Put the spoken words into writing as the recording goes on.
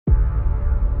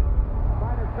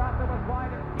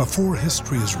Before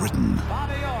history is written,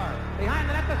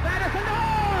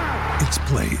 it's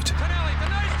played.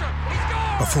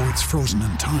 Before it's frozen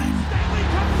in time,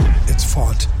 it's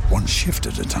fought one shift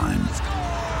at a time.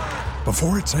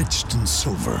 Before it's etched in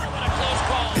silver,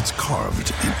 it's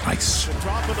carved in ice.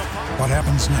 What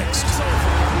happens next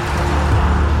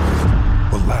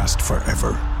will last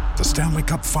forever. The Stanley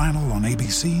Cup Final on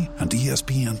ABC and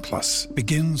ESPN Plus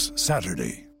begins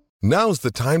Saturday. Now's the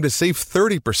time to save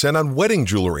 30% on wedding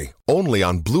jewelry, only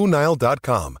on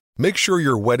BlueNile.com. Make sure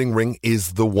your wedding ring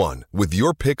is the one with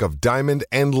your pick of diamond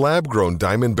and lab-grown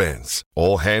diamond bands,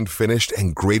 all hand-finished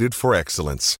and graded for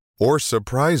excellence. Or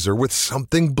surprise her with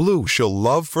something blue she'll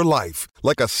love for life,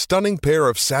 like a stunning pair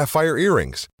of sapphire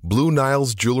earrings. Blue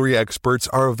Nile's jewelry experts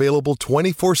are available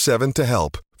 24/7 to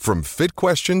help, from fit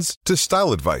questions to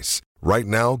style advice. Right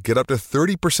now, get up to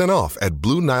 30% off at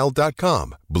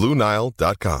BlueNile.com.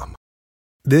 BlueNile.com.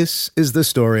 This is the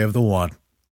story of the one.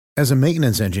 As a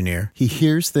maintenance engineer, he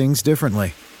hears things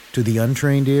differently. To the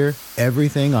untrained ear,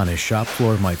 everything on his shop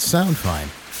floor might sound fine,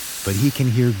 but he can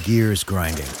hear gears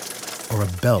grinding or a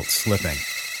belt slipping.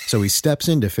 So he steps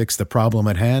in to fix the problem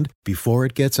at hand before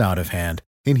it gets out of hand.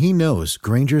 And he knows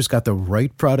Grainger's got the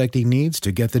right product he needs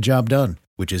to get the job done,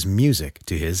 which is music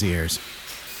to his ears.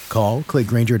 Call, click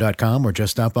Grainger.com, or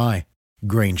just stop by.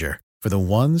 Grainger, for the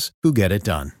ones who get it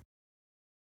done.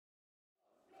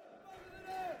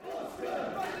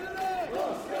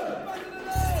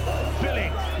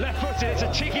 Billy, left footed, it's a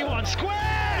cheeky one, square,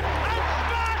 and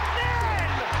smashed in!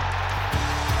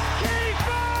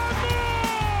 Keeper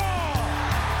more!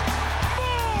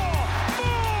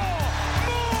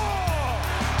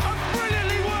 A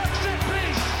brilliantly worked set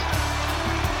piece!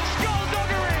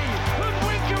 Skullduggery,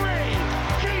 hoodwinkery,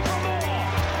 keeper more,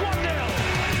 1-0.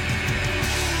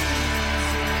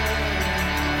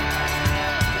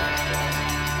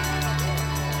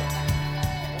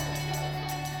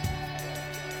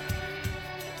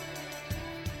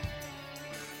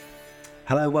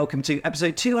 Hello, welcome to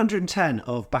episode 210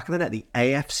 of Back of the Net, the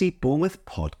AFC Bournemouth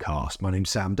podcast. My name's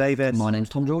Sam Davis. My name's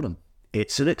Tom Jordan.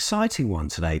 It's an exciting one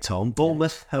today, Tom.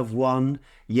 Bournemouth have won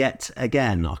yet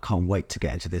again. I can't wait to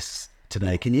get into this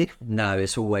today, can you? No,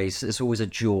 it's always a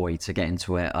joy to get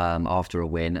into it after a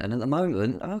win. And at the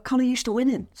moment, I'm kind of used to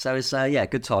winning. So it's,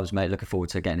 good times, mate. Looking forward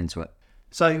to getting into it.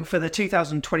 So for the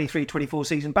 2023-24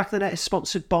 season, Back of the Net is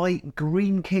sponsored by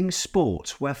Green King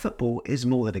Sport, where football is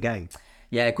more than a game.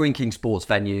 Yeah, Green King Sports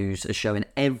venues are showing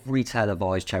every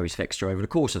televised Cherries fixture over the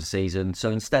course of the season. So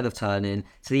instead of turning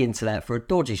to the internet for a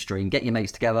dodgy stream, get your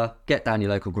mates together, get down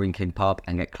your local Green King pub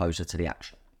and get closer to the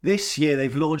action. This year,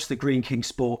 they've launched the Green King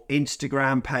Sport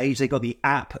Instagram page. They've got the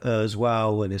app as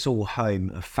well, and it's all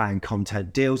home of fan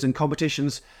content, deals and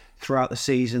competitions throughout the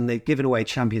season. They've given away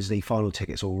Champions League final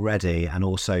tickets already and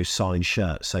also signed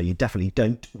shirts, so you definitely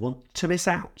don't want to miss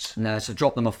out. No, so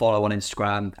drop them a follow on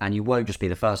Instagram and you won't just be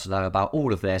the first to know about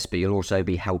all of this, but you'll also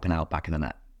be helping out Back in the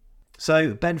Net.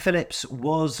 So Ben Phillips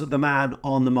was the man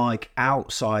on the mic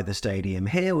outside the stadium.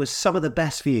 Here was some of the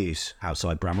best views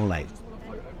outside Bramall Lane.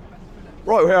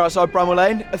 Right, we're here outside Bramall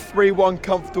Lane, a 3-1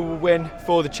 comfortable win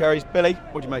for the Cherries. Billy,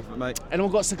 what do you make of it, mate?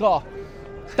 Anyone got a cigar?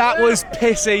 That was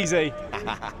piss easy.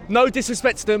 No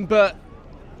disrespect to them, but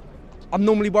I'm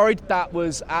normally worried. That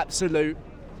was absolute.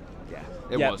 Yeah,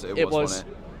 it was, wasn't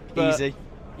it? But easy.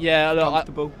 Yeah, look,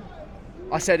 comfortable.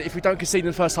 I said if we don't concede in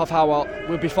the first half hour,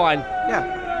 we'll be fine.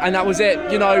 Yeah. And that was it.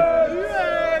 You know,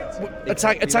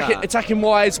 attacking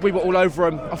wise, we were all over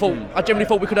them. I generally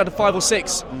thought we could have had 5 or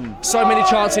 6. So many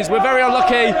chances. We're very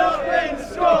unlucky.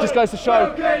 It just goes to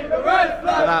show.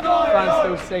 That fan's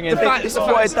still singing. This is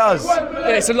what it does. Yeah,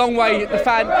 it's a long way.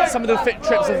 Some of the fit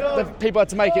trips the people had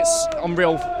to make, it's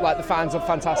unreal. Like, the fans are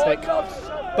fantastic.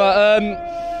 But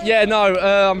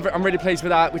I'm really pleased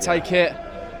with that. We take it.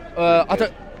 I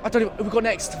don't know. Who we got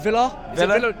next? Villa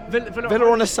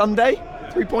on a Sunday.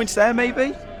 3 points there,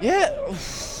 maybe. Yeah.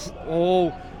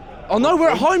 Oh no, we're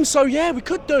at home, so yeah, we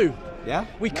could do. Yeah,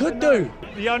 we could do.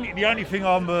 The only thing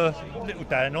I'm a little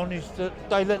down on is that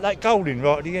they let that goal in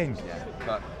right at the end. Yeah,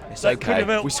 but it's that okay.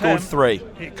 We scored 3.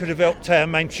 It could have helped our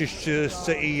Manchester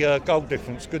City goal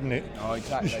difference, couldn't it? Oh,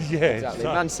 exactly. Yeah. Exactly.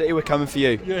 Man City, we're coming for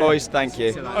you. Yeah. Boys, thank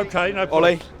you. Okay, no problem.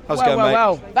 Ollie, how's it going, mate?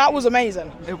 Well, that was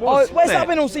amazing. It was. Where's that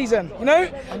been all season? You know?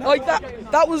 Like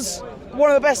that was one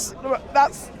of the best.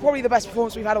 That's probably the best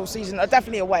performance we've had all season.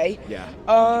 Definitely away. Yeah.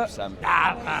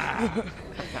 100%.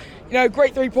 You know,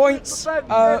 great 3 points. So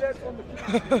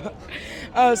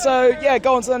yeah,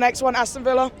 go on to the next one, Aston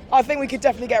Villa. I think we could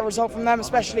definitely get a result from them,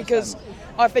 especially because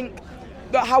I think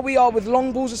that how we are with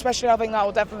long balls, especially, I think that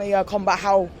will definitely combat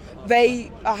how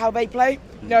how they play.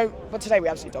 But today we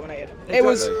absolutely dominated. There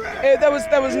was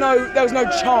no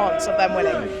chance of them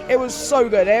winning. It was so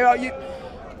good.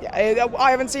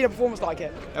 I haven't seen a performance like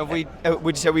it.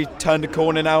 Would you say we've turned a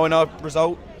corner now in our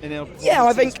result?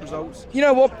 I think. Results? You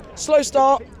know what? Slow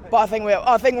start, but I think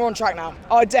we're on track now.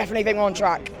 I definitely think we're on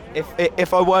track.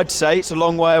 If I were to say it's a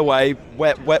long way away,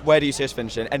 where do you see us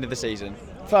finishing? End of the season?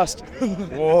 First.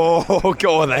 Whoa,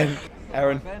 go on then.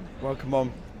 Aaron, welcome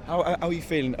on. How are you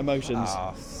feeling? Emotions?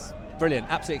 Brilliant,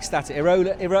 absolutely ecstatic.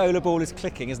 Iraola ball is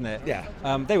clicking, isn't it? Yeah.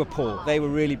 They were poor. They were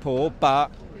really poor,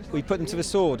 but we put them to the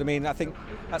sword. I mean, I think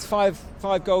that's five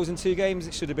goals in 2 games.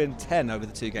 It should have been 10 over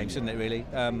the 2 games, shouldn't it, really?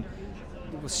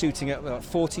 We're shooting at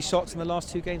 40 shots in the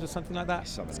last 2 games or something like that.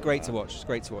 It's great to watch. It's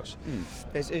great to watch.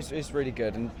 It's really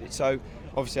good. And so,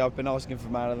 obviously, I've been asking for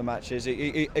man of the matches. Are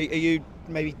you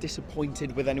maybe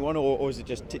disappointed with anyone, or is it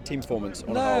just team performance?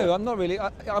 No, I'm not really.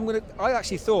 I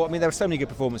actually thought. I mean, there were so many good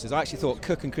performances. I actually thought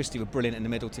Cook and Christie were brilliant in the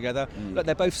middle together. Look,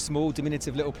 they're both small,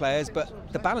 diminutive little players,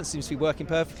 but the balance seems to be working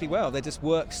perfectly well. They just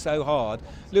work so hard.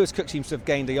 Lewis Cook seems to have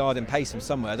gained a yard in pace from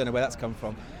somewhere. I don't know where that's come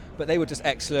from, but they were just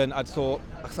excellent. I thought,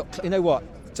 you know what?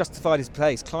 Justified his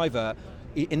place. Cliver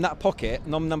in that pocket,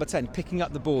 number 10, picking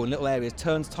up the ball in little areas,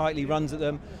 turns tightly, runs at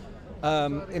them.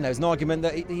 There's an argument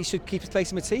that he should keep his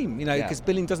place in the team, because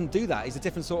Billing doesn't do that. He's a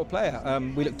different sort of player.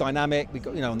 We look dynamic. We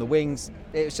got, on the wings.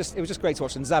 It was just great to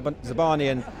watch. And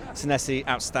Zabani and Senesi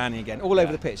outstanding again, all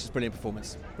over the pitch. Just brilliant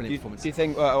performance. Do you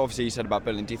think? Obviously, you said about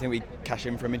Billing. Do you think we cash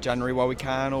in for him in January while we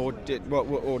can, or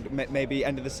maybe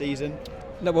end of the season?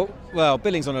 No, well,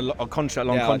 Billing's on a contract,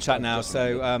 long contract now,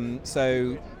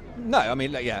 so no, I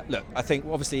mean, look, I think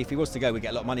obviously if he was to go, we'd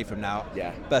get a lot of money from now.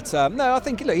 Yeah. But no, I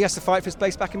think he has to fight for his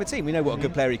place back in the team. We know what a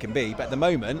good player he can be, but at the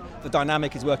moment, the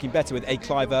dynamic is working better with a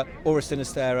Cliver or a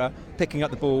Sinisterra picking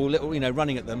up the ball,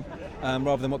 running at them,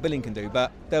 rather than what Billing can do.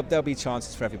 But there'll be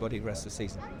chances for everybody the rest of the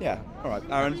season. Yeah. All right,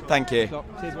 Aaron. Thank you.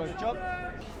 Cheers, boys. John.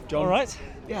 All right.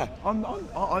 Yeah,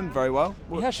 I'm very well.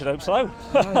 Yeah, I should hope so.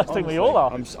 I think we all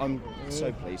are. I'm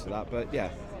so pleased with that. But yeah,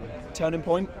 turning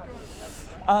point.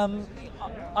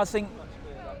 I think.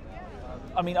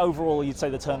 I mean, overall, you'd say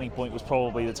the turning point was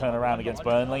probably the turnaround against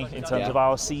Burnley in terms of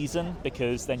our season,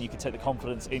 because then you could take the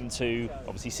confidence into.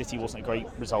 Obviously, City wasn't a great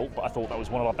result, but I thought that was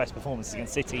one of our best performances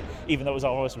against City, even though it was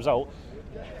our worst result.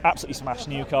 Absolutely smashed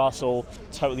Newcastle,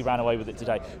 totally ran away with it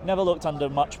today. Never looked under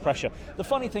much pressure. The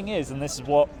funny thing is, and this is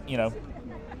what,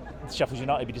 Sheffield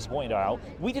United would be disappointed about,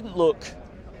 we didn't look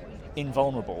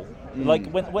invulnerable. Like,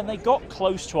 when they got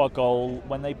close to our goal,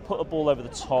 when they put a ball over the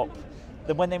top,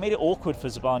 then when they made it awkward for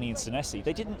Zabani and Senesi,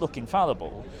 they didn't look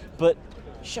infallible, but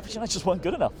Sheffield United just weren't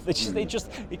good enough. It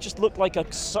just looked like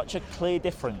such a clear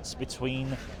difference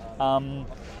between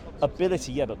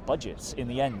ability, but budgets in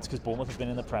the end, because Bournemouth have been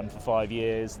in the Prem for 5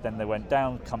 years, then they went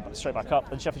down, come straight back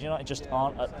up, and Sheffield United just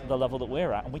aren't at the level that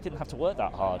we're at, and we didn't have to work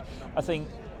that hard. I think,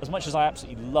 as much as I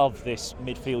absolutely love this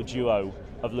midfield duo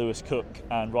of Lewis Cook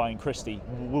and Ryan Christie,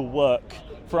 will work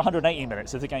for 180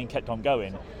 minutes if the game kept on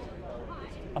going.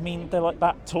 I mean, they're like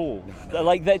that tall.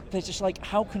 They're just like,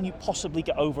 how can you possibly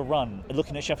get overrun?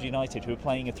 Looking at Sheffield United, who are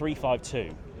playing a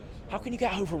 3-5-2, how can you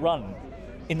get overrun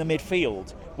in the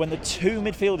midfield when the 2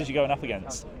 midfielders you're going up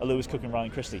against are Lewis Cook and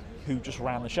Ryan Christie, who just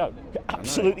ran the show?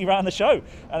 Absolutely ran the show.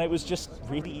 And it was just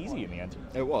really easy in the end.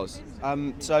 It was.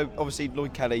 So, obviously,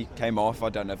 Lloyd Kelly came off. I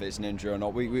don't know if it's an injury or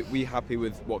not. We happy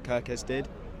with what Kirkes did?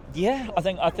 Yeah, I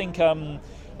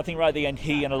think right at the end,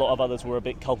 he and a lot of others were a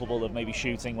bit culpable of maybe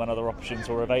shooting when other options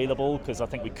were available, because I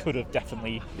think we could have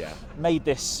definitely made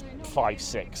this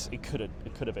 5-6. It could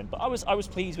have been. But I was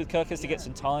pleased with Kirkes to get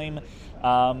some time,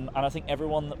 and I think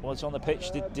everyone that was on the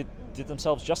pitch did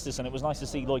themselves justice, and it was nice to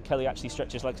see Lloyd Kelly actually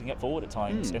stretch his legs and get forward at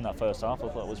times in that first half. I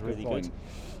thought it was really good.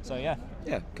 So yeah.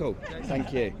 Yeah, cool.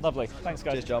 Thank you. Lovely. Thanks,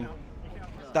 guys. Cheers, John.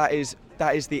 That is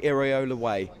the Iraola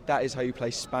way. That is how you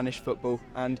play Spanish football,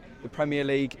 and the Premier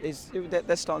League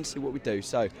they're starting to see what we do.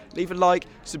 So leave a like,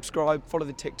 subscribe, follow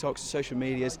the TikToks, social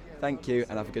medias. Thank you,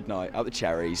 and have a good night. Out the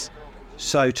Cherries.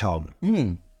 So Tom,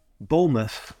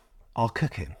 Bournemouth are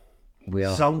cooking. We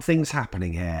are. Something's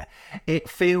happening here. It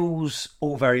feels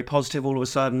all very positive all of a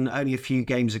sudden. Only a few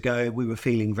games ago, we were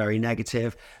feeling very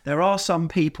negative. There are some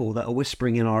people that are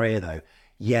whispering in our ear, though.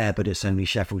 Yeah, but it's only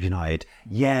Sheffield United.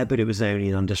 Yeah, but it was only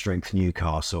an understrength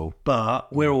Newcastle.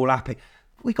 But we're all happy.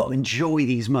 We got to enjoy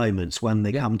these moments when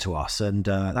they come to us, and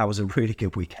that was a really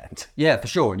good weekend. Yeah, for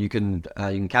sure. And you can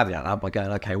caveat that by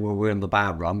going, okay, well, we're in the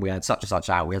bad run. We had such and such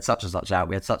out. We had such and such out.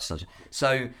 We had such and such.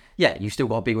 So yeah, you still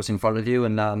got to beat what's in front of you.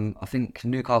 And I think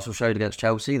Newcastle showed against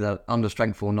Chelsea that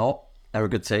understrength or not, they're a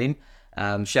good team.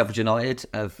 Sheffield United,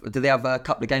 did they have a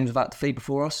couple of games without defeat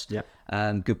before us? Yeah.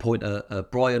 Good point.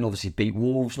 Brighton obviously beat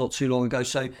Wolves not too long ago,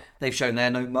 so they've shown they're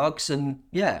no mugs. And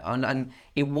and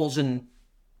it wasn't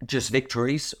just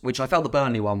victories, which I felt the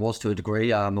Burnley one was to a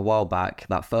degree a while back.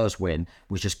 That first win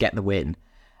was just get the win.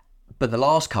 But the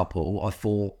last couple, I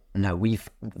thought, no, both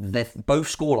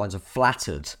scorelines have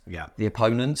flattered the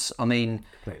opponents. I mean,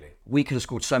 completely. We could have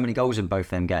scored so many goals in both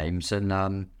them games,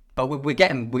 and but we're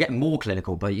getting more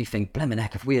clinical. But you think, blimmin'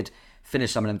 heck, if we had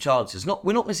finished some of them chances,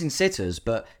 we're not missing sitters,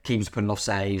 but keepers putting off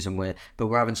saves, and we're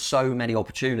having so many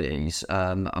opportunities.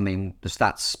 I mean, the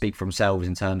stats speak for themselves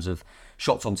in terms of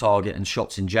shots on target and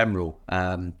shots in general.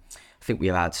 I think we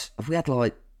had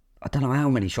like, I don't know how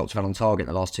many shots we've had on target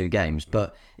in the last 2 games,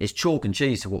 but it's chalk and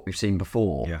cheese to what we've seen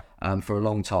before for a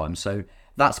long time. So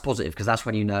that's positive, because that's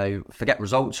when you know, forget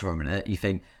results for a minute, you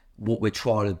think what we're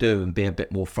trying to do and be a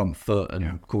bit more front foot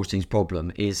and cause teams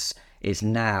problem is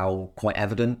now quite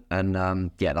evident. And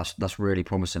that's really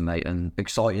promising, mate, and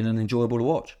exciting and enjoyable to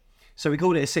watch. So we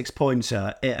called it a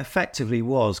 6-pointer. It effectively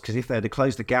was, because if they had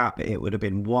closed the gap, it would have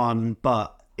been 1.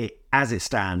 But as it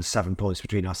stands, 7 points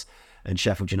between us and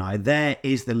Sheffield United. There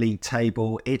is the league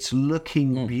table. It's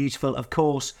looking beautiful. Of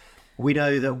course, we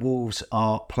know that Wolves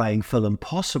are playing Fulham,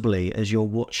 possibly as you're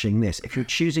watching this. If you're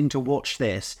choosing to watch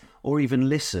this or even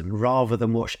listen rather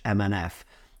than watch MNF,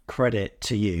 credit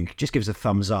to you. Just give us a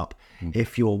thumbs up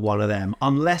if you're one of them.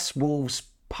 Unless Wolves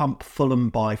pump Fulham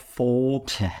by 4,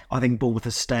 I think Bournemouth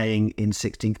are staying in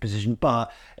 16th position,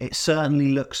 but it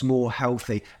certainly looks more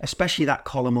healthy, especially that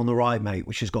column on the right, mate,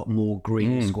 which has got more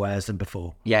green squares than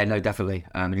before. Yeah, no, definitely.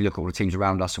 And you look at all the teams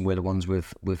around us and we're the ones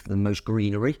with the most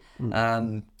greenery.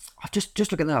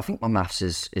 Just looking there, I think my maths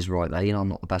is right there. You know, I'm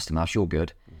not the best at maths, you're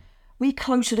good. We're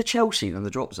closer to Chelsea than the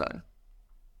drop zone.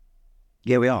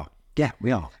 Yeah, we are. Yeah,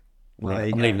 we are. Well,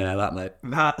 I'm leaving it at that, mate.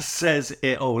 That says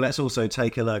it all. Let's also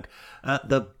take a look at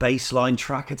the baseline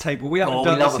tracker table. We haven't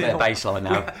done this in a baseline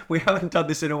now. We haven't done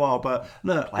this in a while, but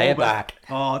look, Bournemouth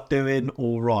are doing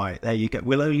all right. There you go.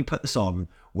 We'll only put this on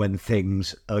when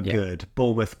things are good.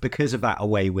 Bournemouth, because of that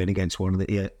away win against one of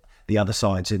the other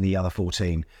sides in the other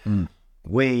 14,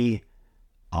 we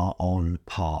are on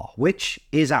par, which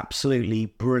is absolutely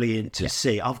brilliant to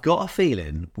see. I've got a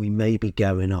feeling we may be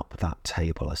going up that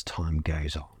table as time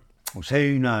goes on.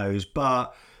 Who knows?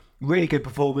 But really good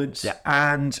performance.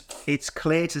 And it's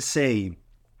clear to see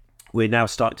we're now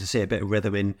starting to see a bit of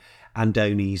rhythm in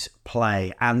Andoni's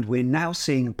play. And we're now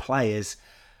seeing players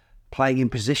playing in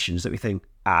positions that we think,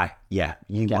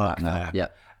 you work there. Yeah.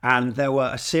 And there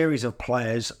were a series of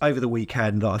players over the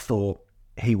weekend that I thought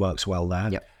he works well there.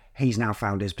 Yep. He's now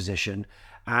found his position.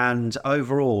 And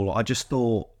overall, I just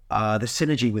thought the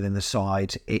synergy within the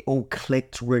side, it all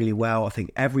clicked really well. I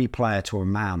think every player to a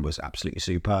man was absolutely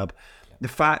superb. The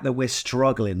fact that we're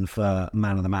struggling for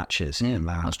man of the matches in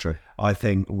that's true. I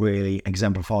think really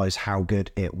exemplifies how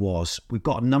good it was. We've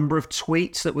got a number of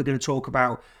tweets that we're going to talk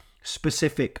about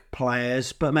specific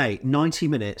players, but mate, 90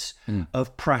 minutes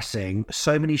of pressing,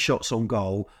 so many shots on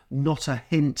goal, not a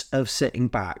hint of sitting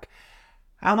back.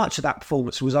 How much of that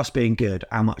performance was us being good?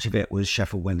 How much of it was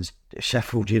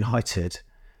Sheffield United?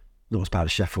 Not as bad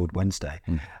as Sheffield Wednesday.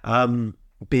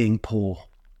 Being poor.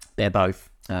 They're both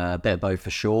for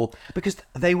sure. Because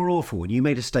they were awful. And you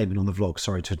made a statement on the vlog,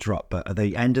 sorry to interrupt, but at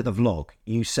the end of the vlog,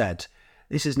 you said,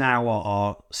 this is now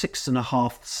our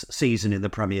 6.5th season in the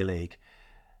Premier League.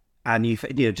 And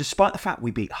despite the fact we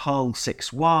beat Hull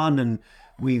 6-1 and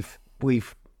we've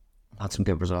had some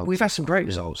good results. We've had some great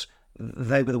results.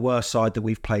 They were the worst side that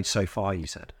we've played so far, you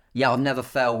said. Yeah, I've never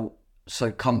felt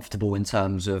so comfortable in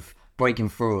terms of breaking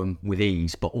through them with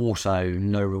ease, but also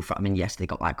no real... I mean, yes, they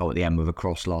got that goal at the end with a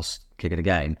cross last kick of the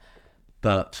game.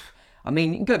 But, I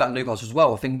mean, you can go back to Newcastle as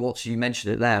well. I think you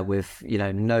mentioned it there with,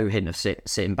 no hint of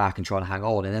sitting back and trying to hang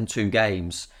on. And then 2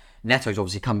 games, Neto's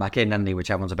obviously come back in, hasn't he? Which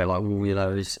everyone's a bit like,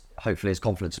 hopefully his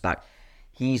confidence is back.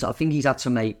 I think he's had to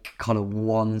make kind of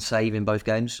 1 save in both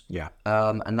games. Yeah.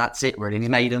 And that's it, really. And he's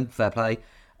made them, fair play.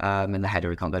 And the header,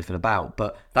 he can't go for the bout.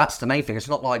 But that's the main thing. It's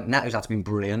not like Neto's had to be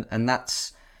brilliant. And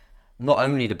that's not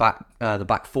only the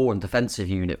back 4 and defensive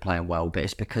unit playing well, but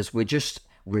it's because we're just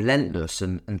relentless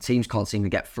and teams can't seem to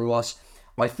get through us.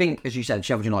 I think, as you said,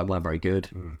 Sheffield United weren't very good.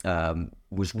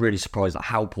 Was really surprised at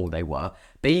how poor they were.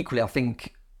 But equally, I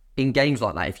think in games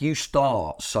like that, if you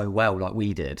start so well like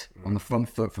we did on the front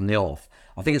foot from the off,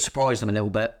 I think it surprised them a little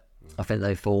bit. I think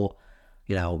they thought,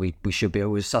 we should be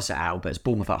able to suss it out, but it's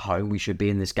Bournemouth at home. We should be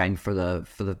in this game for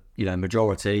the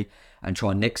majority and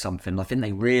try and nick something. I think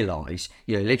they realised,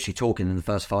 literally talking in the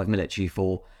first 5 minutes, you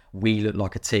thought we looked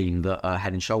like a team that are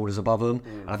head and shoulders above them.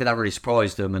 And I think that really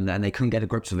surprised them, and they couldn't get a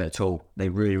grip of it at all. They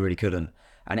really, really couldn't.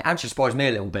 And it actually surprised me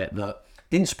a little bit that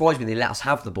didn't surprise me they let us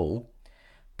have the ball.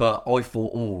 But I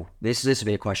thought, this will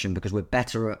be a question because we're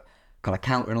better at kind of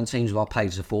countering on teams with our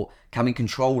pace. I thought, can we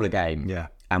control a game? Yeah.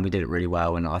 And we did it really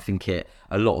well. And I think a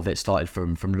lot of it started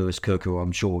from Lewis Cook, who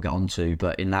I'm sure we'll get onto.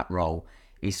 But in that role,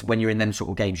 it's when you're in them sort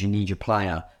of games, you need your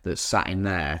player that's sat in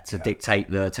there to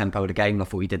dictate the tempo of the game. And I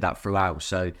thought he did that throughout.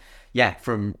 So, yeah,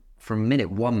 from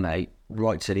minute one, mate,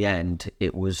 right to the end,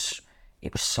 it was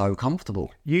so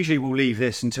comfortable. Usually we'll leave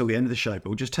this until the end of the show, but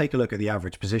we'll just take a look at the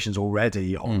average positions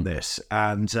already on this.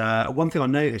 And one thing I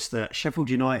noticed that Sheffield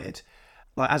United,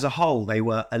 like as a whole, they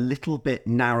were a little bit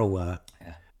narrower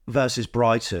versus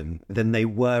Brighton than they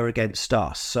were against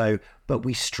us. But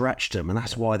we stretched them, and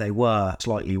that's why they were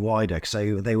slightly wider.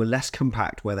 So they were less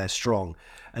compact where they're strong,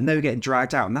 and they were getting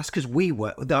dragged out. And that's because we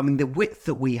were, the width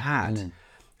that we had.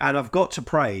 And I've got to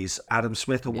praise Adam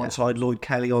Smith on one side, Lloyd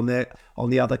Kelly on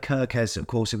the other, Kirkes, of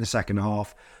course, in the second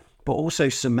half, but also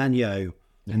Semenyo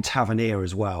and Tavernier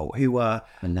as well, who were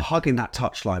hugging that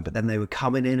touchline, but then they were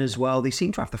coming in as well. They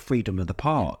seemed to have the freedom of the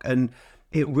park, and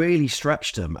it really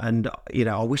stretched them. And,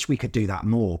 I wish we could do that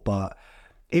more, but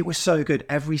it was so good.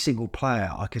 Every single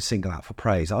player I could single out for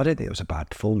praise. I don't think it was a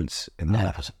bad performance in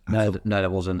that. No, there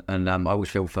wasn't. And I always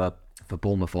feel for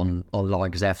Bournemouth online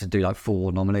because they have to do like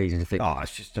 4 nominees, and you think,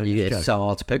 it's so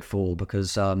hard to pick 4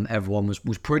 because everyone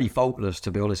was pretty faultless,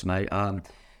 to be honest, mate.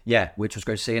 Which was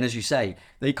great to see. And as you say,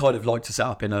 they kind of like to set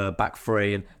up in a back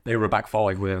 3, and they were a back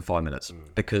 5 within 5 minutes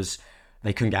because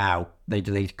they couldn't get out. They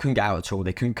couldn't get out at all.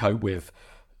 They couldn't cope with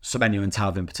Semenyo and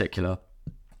Tav in particular.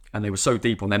 And they were so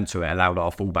deep on them to it allowed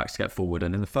our fullbacks to get forward.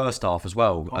 And in the first half as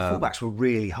well, our fullbacks were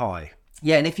really high.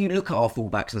 Yeah, and if you look at our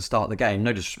fullbacks at the start of the game,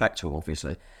 no disrespect to him,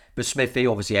 obviously, but Smithy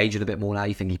obviously aged a bit more now.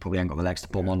 You think he probably ain't got the legs to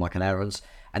bomb on like an Aarons.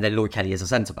 And then Lloyd Kelly is a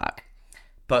centre-back.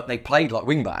 But they played like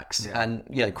wing-backs. Yeah.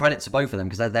 And, credit to both of them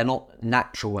because they're not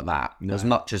natural at that as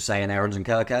much as, say, an Aarons and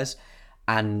Kirkes.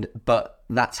 But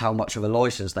that's how much of a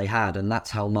licence they had, and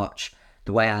that's how much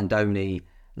the way Andoni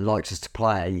likes us to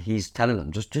play. He's telling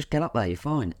them, just get up there, you're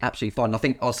fine. Absolutely fine. And I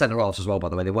think our centre-halves as well, by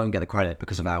the way, they won't get the credit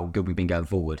because of how good we've been going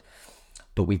forward.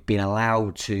 But we've been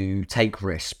allowed to take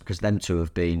risks because them two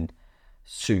have been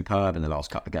superb in the last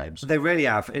couple of games. They really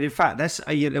have. And in fact,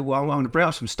 I'm going to bring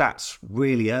up some stats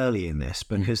really early in this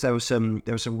because there were some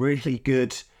really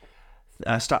good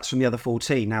stats from the other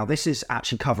 14. Now, this is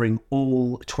actually covering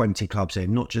all 20 clubs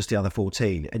in, not just the other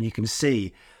 14. And you can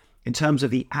see, in terms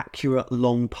of the accurate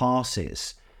long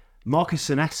passes, Marcus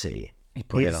Senesi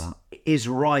is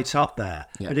right up there.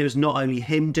 Yeah. But it was not only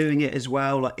him doing it as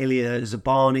well, like Ilya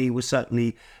Zabani was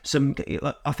certainly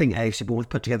I think AFC Bournemouth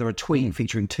put together a tweet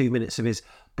featuring 2 minutes of his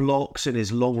blocks and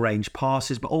his long-range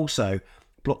passes, but also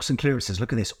blocks and clearances.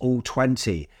 Look at this, all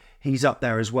 20. He's up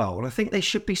there as well. And I think they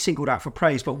should be singled out for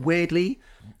praise, but weirdly,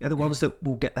 they're the ones that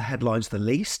will get the headlines the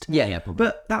least. Yeah, probably.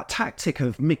 But that tactic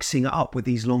of mixing it up with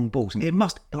these long balls, it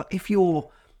must, if you're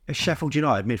a Sheffield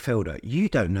United midfielder, you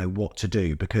don't know what to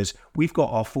do because we've got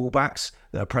our fullbacks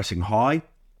that are pressing high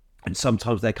and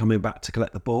sometimes they're coming back to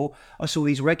collect the ball. I saw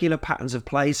these regular patterns of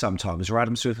play sometimes where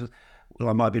Adam Smith,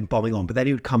 I might have been bombing on, but then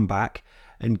he would come back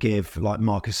and give like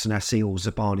Marcus Senesi or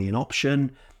Zabani an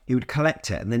option. He would collect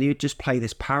it and then he would just play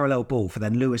this parallel ball for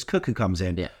then Lewis Cook, who comes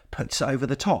in, puts it over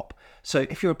the top. So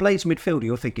if you're a Blades midfielder,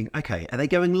 you're thinking, okay, are they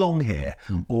going long here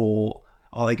or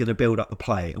are they going to build up the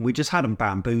play? And we just had them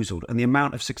bamboozled. And the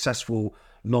amount of successful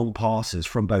long passes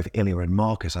from both Ilya and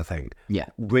Marcus, I think,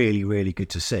 really, really good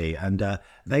to see. And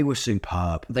they were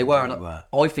superb. They were. And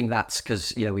I think that's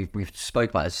because, we've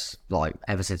spoke about this like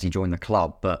ever since he joined the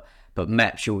club. But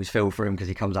Meps, you always feel for him because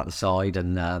he comes out the side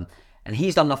and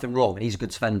he's done nothing wrong and he's a good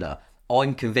defender.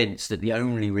 I'm convinced that the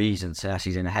only reason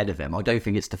Senesi's in ahead of him, I don't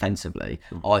think it's defensively.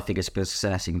 I think it's because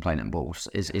Senesi can play them balls,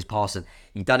 is passing.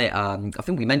 He done it, I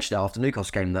think we mentioned it after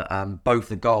Newcastle game, that both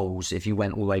the goals, if you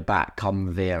went all the way back,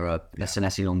 come via a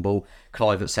Senesi long ball.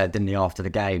 Clive said, didn't he, after the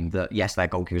game, that yes, their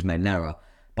goalkeeper's made an error.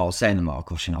 But I was saying to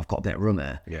Marcus, I've got a bit of room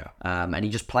here. Yeah. And he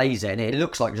just plays it, and it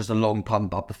looks like just a long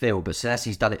pump up the field, but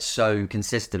Senesi's done it so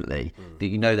consistently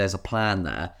that there's a plan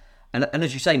there. And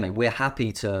as you say, mate, we're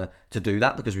happy to do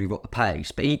that because we've got the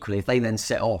pace. But equally, if they then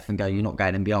set off and go, you're not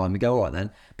going in behind, we go, all right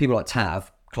then. People like Tav,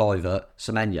 Clivert,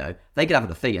 Semenyo, they can have a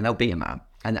defeat and they'll beat a man.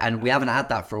 And we haven't had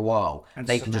that for a while. And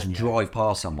they can just drive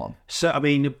past someone. So,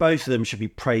 both of them should be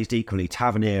praised equally.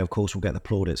 Tavernier, of course, will get the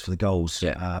plaudits for the goals.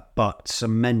 Yeah. But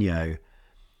Semenyo,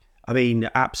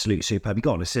 absolute superb. He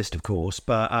got an assist, of course.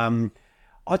 But I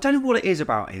don't know what it is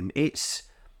about him. It's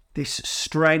this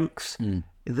strength...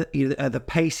 The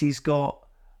pace he's got,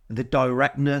 the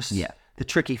directness, the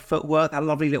tricky footwork, that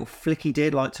lovely little flick he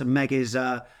did, like to meg his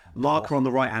marker on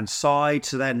the right-hand side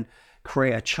to then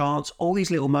create a chance. All these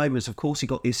little moments, of course, he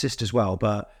got the assist as well,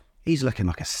 but He's looking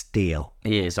like a steal.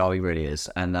 He is. Oh, he really is.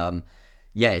 And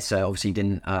so obviously he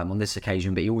didn't on this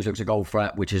occasion, but he always looks a goal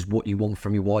threat, which is what you want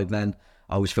from your wide men.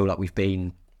 I always feel like we've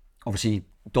been, obviously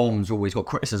Dom's always got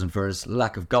criticism for his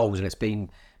lack of goals, and it's been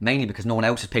mainly because no one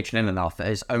else is pitching in enough.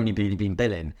 It's only been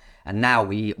Billing. And now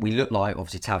we look like,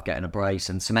 obviously, Tav getting a brace,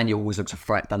 and Semenyo always looks a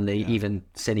threat, doesn't he? Yeah. Even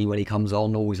Cine, when he comes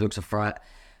on, always looks a threat.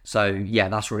 So, yeah,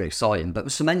 that's really exciting. But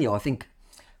with Semenyo, I think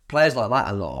players like that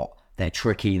a lot, they're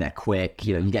tricky, they're quick,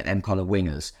 you get them kind of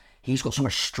wingers. He's got so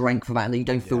much strength about him that you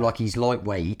don't feel like he's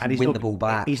lightweight. He can win the ball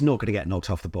back. He's not going to get knocked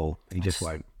off the ball. He just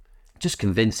won't. Just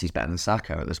convinced he's better than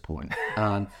Sacco at this point.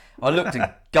 I looked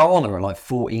at Ghana at like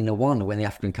 14-1 to win the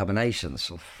African Cup of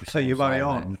Nations. So you're money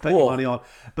on. Put your money on.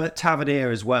 But Tavernier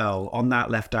as well, on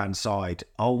that left-hand side,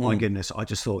 oh my goodness, I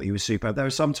just thought he was superb. There were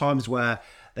some times where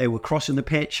they were crossing the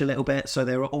pitch a little bit, so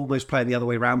they were almost playing the other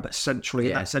way around, but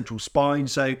centrally at that central spine.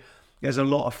 So there's a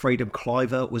lot of freedom.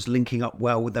 Kluivert was linking up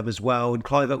well with them as well. And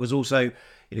Kluivert was also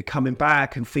coming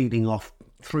back and feeding off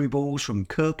through balls from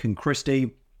Cook and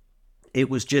Christie. It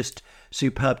was just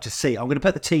superb to see. I'm going to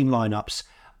put the team lineups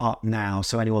up now.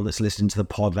 So anyone that's listening to the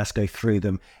pod, let's go through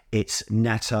them. It's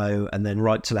Neto, and then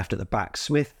right to left at the back,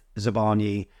 Smith,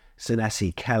 Zabarnyi,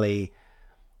 Senesi, Kelly,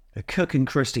 Cook and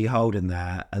Christie holding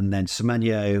there, and then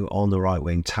Semenyo on the right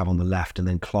wing, Tav on the left, and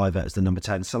then Kluivert as the number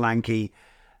 10. Solanke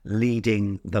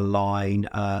leading the line.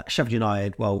 Sheffield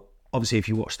United, well, obviously if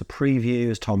you watch the preview,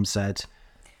 as Tom said,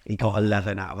 he got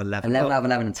 11 out of 11. 11 out of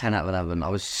 11 and 10 out of 11. I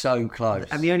was so close.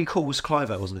 And the only call was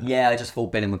Kluivert, wasn't it? Yeah, I just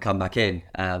thought Billing would come back in.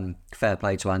 Fair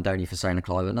play to Andoni for saying to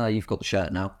Kluivert, no, you've got the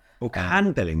shirt now. Well,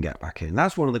 can Billing get back in?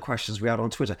 That's one of the questions we had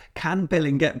on Twitter. Can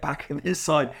Billing get back in his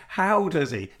side? How does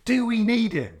he? Do we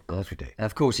need him? Of course we do.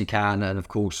 Of course he can. And of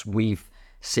course we've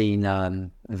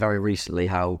seen very recently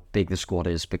how big the squad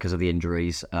is because of the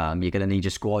injuries. You're going to need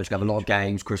your squad. You're going to have a lot of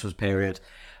games, Christmas period.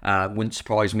 Wouldn't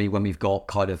surprise me when we've got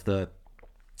kind of the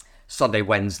Sunday,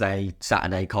 Wednesday,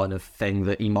 Saturday kind of thing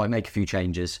that he might make a few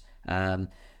changes.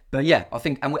 But yeah, I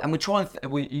think, and we're trying.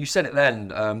 You said it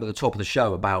then at the top of the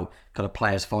show about kind of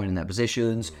players finding their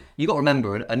positions. You got to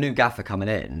remember, a new gaffer coming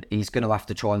in, he's going to have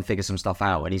to try and figure some stuff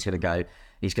out, and he's going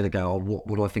to go. Oh,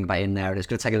 what do I think about in there? And it's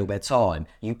going to take a little bit of time.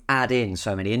 You add in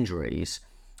so many injuries.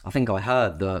 I think I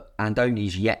heard that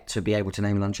Andoni's yet to be able to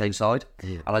name an unchanged side,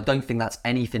 and I don't think that's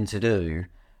anything to do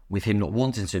with him not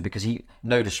wanting to, because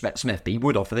no disrespect Smith, but he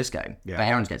would offer this game. Yeah. But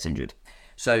Aarons gets injured.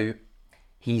 So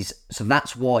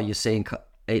that's why you're seeing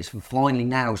it's finally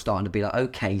now starting to be like,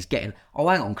 okay, he's getting, oh,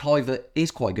 hang on, Kluivert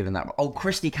is quite good in that. Oh,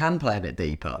 Christie can play a bit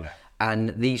deeper. Yeah. And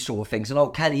these sort of things.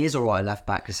 And Kelly is all right left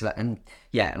back. And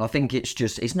I think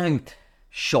it's no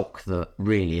shock that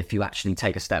really, if you actually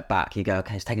take a step back, you go,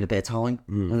 okay, it's taking a bit of time.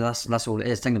 And that's all it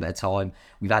is, taking a bit of time.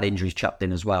 We've had injuries chucked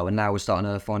in as well, and now we're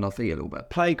starting to find our feet a little bit.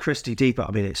 Play Christie deeper.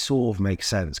 I mean, it sort of makes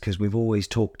sense because we've always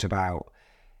talked about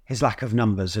his lack of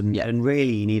numbers, and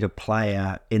really you need a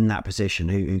player in that position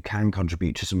who can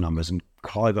contribute to some numbers, and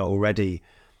Kluivert already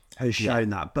has shown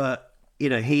that. But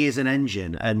he is an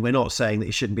engine, and we're not saying that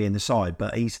he shouldn't be in the side,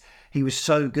 but he was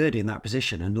so good in that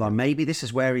position, and like maybe this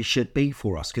is where he should be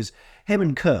for us, because him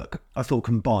and Cook, I thought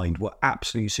combined, were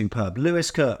absolutely superb.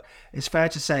 Lewis Cook, it's fair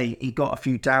to say he got a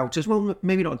few doubters. Well,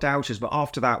 maybe not doubters, but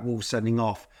after that Wolves sending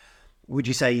off, would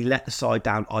you say he let the side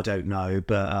down? I don't know,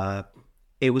 but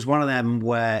it was one of them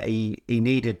where he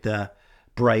needed the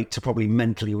break to probably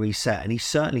mentally reset, and he's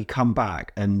certainly come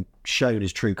back and shown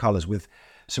his true colours with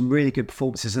some really good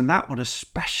performances, and that one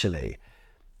especially,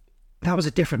 that was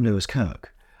a different Lewis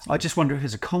Cook. I just wonder if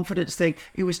it's a confidence thing.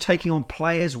 He was taking on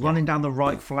players, running down the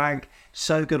right flank,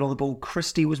 so good on the ball.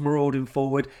 Christie was marauding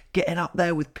forward, getting up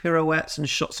there with pirouettes and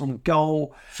shots on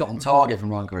goal. Shot on target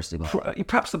from Ryan Christie.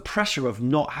 Perhaps the pressure of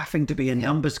not having to be a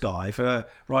numbers guy for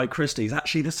Ryan Christie is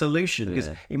actually the solution,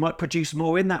 because he might produce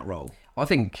more in that role. I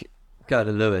think, go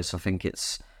to Lewis, I think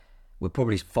we're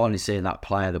probably finally seeing that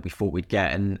player that we thought we'd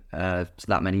get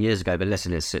that many years ago. But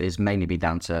listen, it's mainly been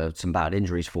down to some bad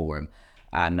injuries for him.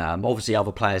 And obviously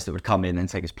other players that would come in and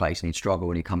take his place, and he'd struggle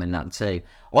when he'd come in that team.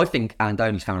 I think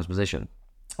Andoni's found his position.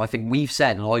 I think we've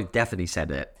said, and I've definitely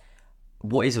said it,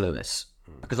 what is Lewis?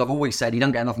 Because I've always said he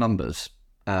doesn't get enough numbers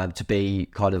to be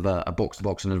kind of a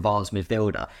box-to-box and advanced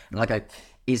midfielder. And I go,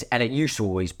 and it used to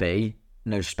always be,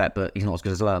 no respect, but he's not as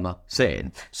good as Lerma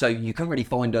sitting. So you couldn't really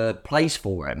find a place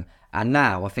for him. And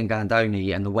now I think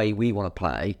Andoni and the way we want to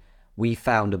play, we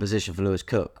found a position for Lewis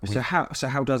Cook. So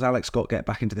how does Alex Scott get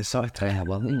back into this side? Yeah,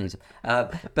 well, he needs it.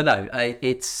 But no,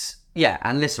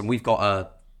 and listen, we've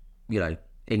got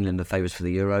England are favourites for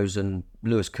the Euros, and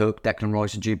Lewis Cook, Declan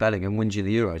Rice and Jude Bellingham wins you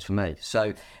the Euros for me.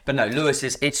 So, but no, Lewis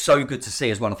it's so good to see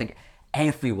as well. I think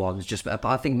everyone's just, but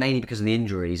I think mainly because of the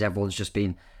injuries, everyone's just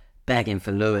been begging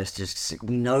for Lewis. Just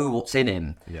we know what's in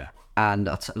him. Yeah. And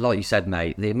like you said,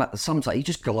 mate, sometimes he's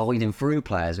just gliding through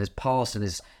players. His passing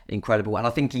is incredible, and I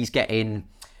think he's getting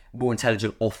more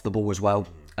intelligent off the ball as well.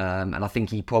 And I think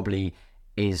he probably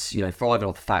is, thriving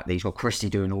off the fact that he's got Christie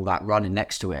doing all that running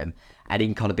next to him, and he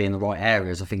can kind of be in the right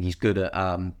areas. I think he's good at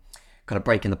kind of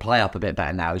breaking the play up a bit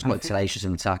better now. He's more tenacious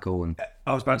in the tackle. And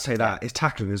I was about to say that. It's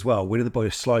tackling as well. Winning the ball,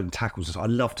 sliding tackles. I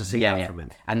love to see that from him.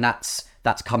 And that's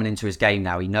coming into his game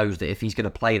now. He knows that if he's going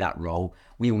to play that role,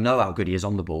 we all know how good he is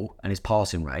on the ball and his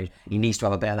passing rate. He needs to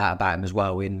have a bit of that about him as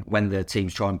well when the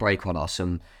teams try and break on us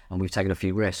and we've taken a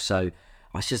few risks. So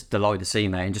I was just delighted to see,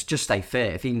 mate, and just stay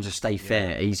fit. If he can just stay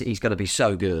fit, he's going to be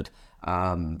so good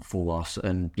for us.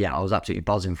 And yeah, I was absolutely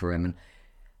buzzing for him. And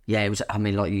yeah, it was. I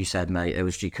mean, like you said, mate,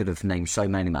 you could have named so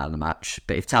many man of the match,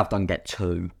 but if Tav doesn't get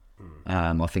 2,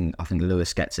 I think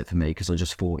Lewis gets it for me, because I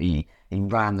just thought he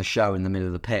ran the show in the middle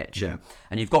of the pitch. Yeah.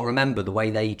 And you've got to remember the way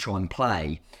they try and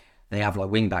play. They have like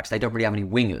wing backs. They don't really have any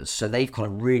wingers, so they've kind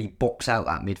of really boxed out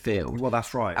that midfield. Well,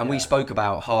 that's right. And we spoke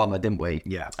about Harmer, didn't we?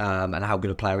 Yeah. And how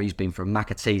good a player he's been for him.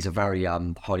 McAtee's a very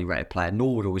highly rated player.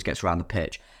 Norwood always gets around the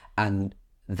pitch, and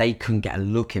they couldn't get a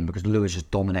look in because Lewis just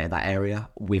dominated that area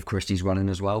with Christie's running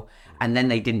as well. And then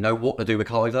they didn't know what to do with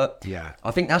Kluivert. Yeah.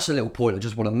 I think that's a little point I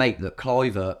just want to make, that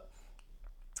Kluivert,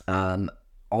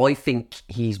 I think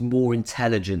he's more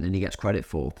intelligent than he gets credit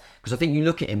for. Because I think you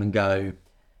look at him and go,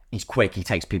 he's quick, he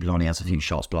takes people on, he has a few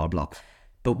shots, blah, blah.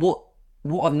 But what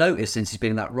I've noticed since he's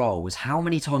been in that role is how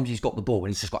many times he's got the ball and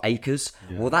he's just got acres.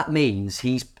 Yeah. Well, that means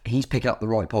he's picking up the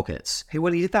right pockets. He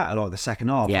did that a lot in the second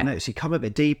half. Yeah. I noticed he come a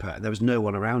bit deeper and there was no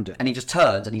one around him. And he just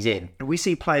turns and he's in. And we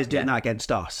see players doing that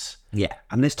against us. Yeah.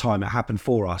 And this time it happened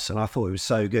for us, and I thought it was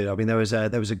so good. I mean, there was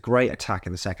a great attack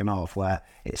in the second half where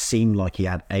it seemed like he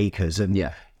had acres. And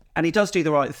And he does do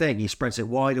the right thing. He spreads it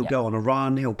wide. He'll go on a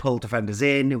run. He'll pull defenders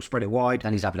in. He'll spread it wide.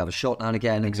 And he's happy to have a shot now and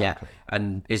again. Exactly. Yeah.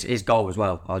 And his goal as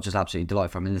well, I was just absolutely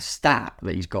delighted from him. And the stat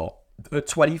that he's got at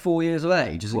 24 years of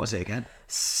age. What's it again?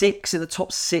 6 in the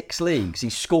top 6 leagues.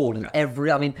 He's scored in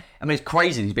every... I mean, it's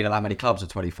crazy he's been at that many clubs at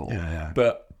 24. Yeah.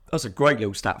 But that's a great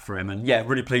little stat for him. And yeah,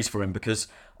 really pleased for him, because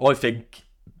I think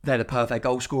they're the perfect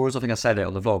goal scorers. I think I said it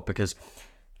on the vlog, because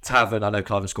Tav, and I know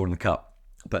Kluivert scored in the Cup,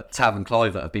 but Tav and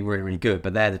Kluivert have been really, really good.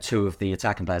 But they're the two of the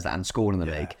attacking players that haven't scored in the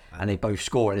league. And they both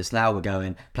score. And it's now we're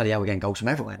going, bloody hell, we're getting goals from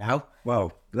everywhere now.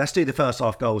 Well, let's do the first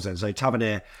half goals then. So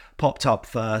Tavernier popped up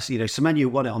first. Semenyo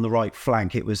won it on the right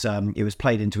flank. It was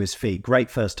played into his feet. Great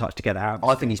first touch to get it out.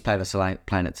 I think he's playing it to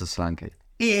Solanke.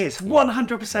 He is,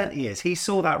 100% he is. He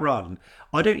saw that run.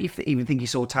 I don't even think he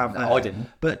saw Tav there. No, I didn't.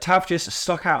 But Tav just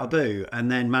stuck out a boot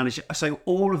and then managed... So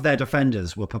all of their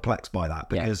defenders were perplexed by that,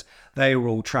 because they were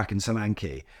all tracking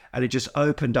Solanke. And it just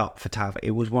opened up for Tav.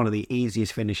 It was one of the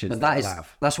easiest finishes But that's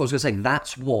what I was going to say.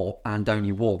 That's what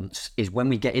Andoni wants, is when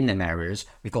we get in them areas,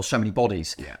 we've got so many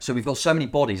bodies. Yeah. So we've got so many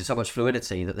bodies and so much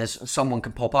fluidity that there's someone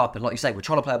can pop up. And like you say, we're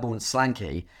trying to play a ball in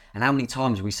Solanke. And how many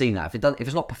times have we seen that? If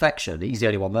it's not perfection, he's the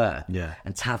only one there. Yeah.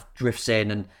 And Tav drifts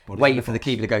in and waiting for the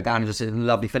keeper to go down, and just a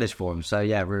lovely finish for him. So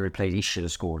yeah, really, really pleased. He should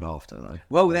have scored after though.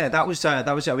 Well, that was.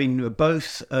 I mean,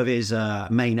 both of his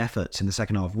main efforts in the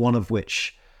second half, one of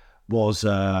which was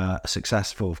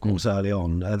successful, of course, early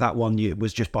on. That one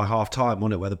was just by half time,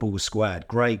 wasn't it, where the ball was squared.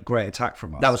 Great attack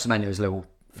from us. That was Semenyo's little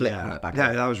flip. Yeah,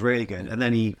 that was really good. And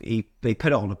then they put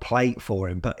it on a plate for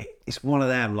him, but it's one of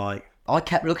them, like... I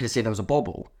kept looking to see if there was a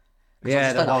bobble. Yeah, I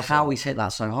just don't know how he's hit that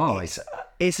so hard.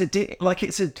 It's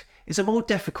a more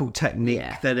difficult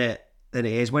technique than it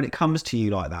is when it comes to you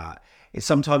like that. It's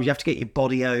sometimes you have to get your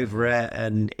body over it,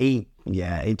 and it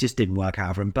just didn't work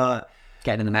out for him. But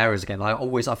getting in the areas again, I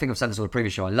think I've said this on the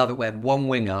previous show. I love it when one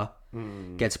winger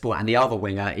gets ball and the other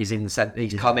winger is in the centre.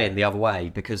 He's come in the other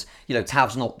way, because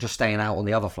Tav's not just staying out on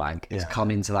the other flank; he's come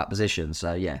into that position.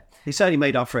 So yeah. He certainly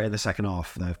made up for it in the second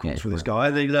half, though, of course, with this guy.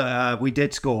 And then, we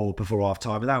did score before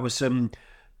half-time, and that was some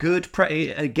good...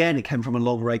 Again, it came from a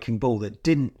long raking ball that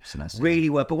didn't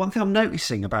really work. But one thing I'm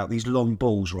noticing about these long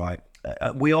balls, right,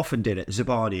 we often did it.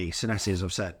 Zabani, Senesi, as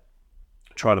I've said,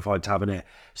 trying to find Tavernier.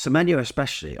 Semenyo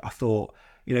especially, I thought,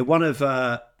 one of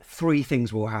 3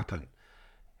 things will happen.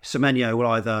 Semenyo will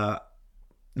either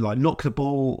knock the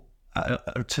ball...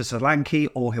 to Solanke,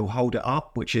 or he'll hold it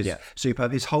up, which is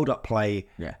superb. His hold-up play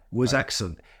was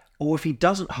excellent. Or if he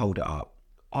doesn't hold it up,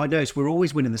 I notice we're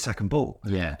always winning the second ball.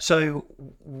 Yeah. So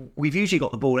we've usually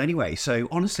got the ball anyway. So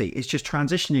honestly, it's just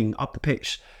transitioning up the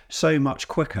pitch so much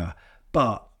quicker.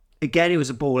 But again, it was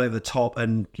a ball over the top,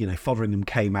 and Fotheringham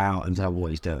came out and... I don't know what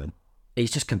he's doing.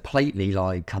 He's just completely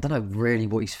I don't know really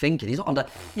what he's thinking. He's not under...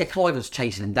 Kluivert's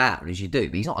chasing him down, as you do,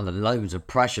 but he's not under loads of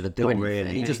pressure to do anything.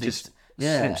 Really. He just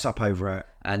slips up over it.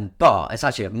 But it's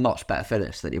actually a much better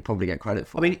finish that you'll probably get credit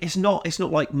for. I mean, it's not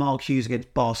like Mark Hughes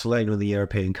against Barcelona in the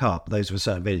European Cup. Those of a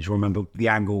certain vintage remember the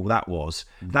angle that was.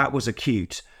 That was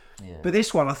acute. Yeah. But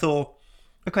this one, I thought,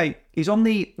 okay, he's on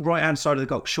the right-hand side of the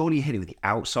goal. Surely you hit it with the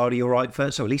outside of your right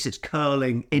foot, so at least it's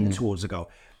curling in towards the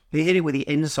goal. He hit it with the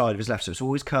inside of his left, so it's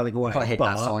always curling away. Quite hit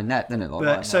that side net, didn't it?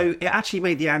 But, so it actually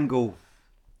made the angle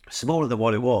smaller than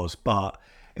what it was, but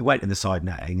it went in the side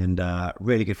netting, and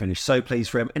really good finish. So pleased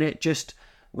for him. And it just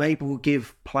maybe will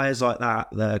give players like that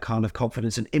the kind of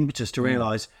confidence and impetus to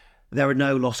realise there are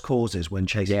no lost causes when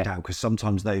chasing down, because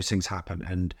sometimes those things happen.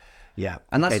 And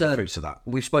and that's the fruits of that.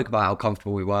 We've spoke about how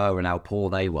comfortable we were and how poor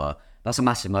they were. That's a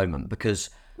massive moment, because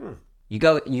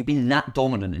you've been that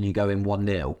dominant and you go in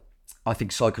 1-0. I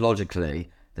think psychologically,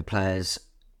 the players,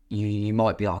 you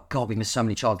might be like, God, we missed so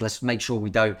many chances. Let's make sure we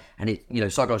don't. And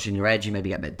psychologically in your edge, you maybe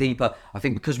get a bit deeper. I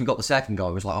think because we got the second goal,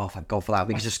 it was like, oh, thank God for that.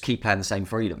 We can just keep playing the same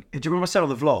freedom. Do you remember I said on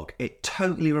the vlog? It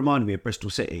totally reminded me of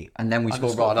Bristol City. And then we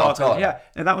scored right after half time. Yeah,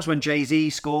 and that was when Jay-Z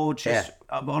scored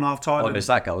on half time. I missed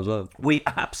that goal as well. We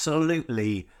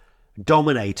absolutely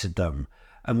dominated them.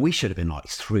 And we should have been like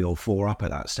 3 or 4 up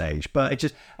at that stage. But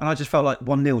I just felt like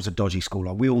 1-0's a dodgy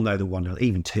scoreline. We all know the 1-0,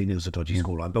 even 2-0's a dodgy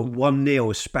scoreline. But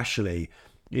 1-0 especially,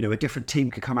 a different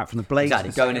team could come out from the blades.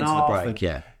 Exactly, going into the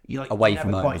break, away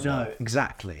from home. No,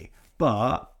 exactly.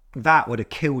 But that would have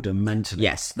killed them mentally.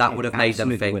 Yes, that would have made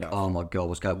them think, oh my God,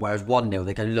 what's going on? Whereas 1-0,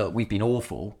 they go, look, we've been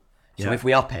awful. So if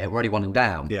we up it, we're already 1-0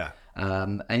 down. Yeah.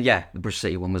 The Bristol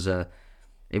City one was a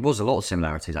lot of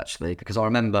similarities, actually, because I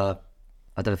remember...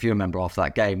 I don't know if you remember after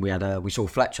that game, we saw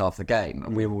Fletcher after the game,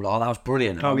 and we were all like, oh, that was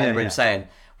brilliant. And I remember him saying,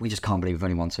 we just can't believe we've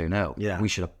only won 2-0. Yeah. We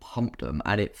should have pumped them.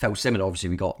 And it felt similar. Obviously,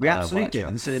 we absolutely did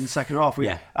in the second half. By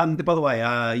the way,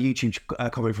 YouTube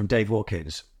comment from Dave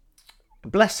Watkins.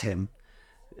 Bless him,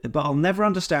 but I'll never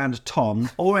understand Tom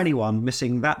or anyone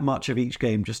missing that much of each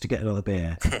game just to get another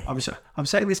beer. I'm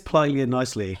saying this politely and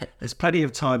nicely. There's plenty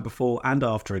of time before and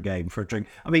after a game for a drink.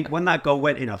 I mean, when that goal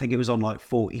went in, I think it was on like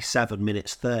 47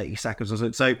 minutes, 30 seconds or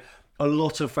so. So a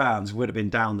lot of fans would have been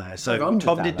down there. So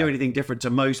Tom didn't do anything different to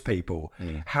most people.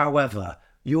 However,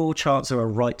 your chance of a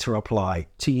right to reply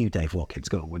to you, Dave Watkins.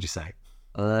 Go on, what'd you say?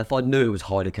 If I knew it was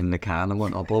Heineken in the can, I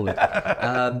wouldn't have bothered.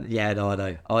 I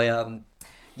know.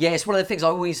 It's one of the things I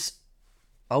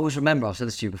always remember. I've said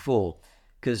this to you before,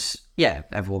 because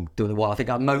everyone doing it well. I think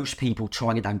most people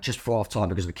trying it down just for half time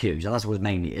because of the queues, and that's what it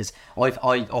mainly is. I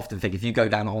often think if you go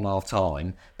down on half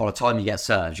time, by the time you get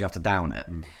served, you have to down it.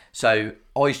 So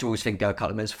I used to always think go a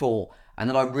couple of minutes 4, and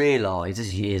then I realised this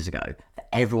is years ago that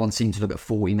everyone seemed to look at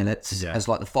 40 minutes as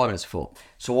like the 5 minutes before.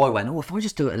 So I went, if I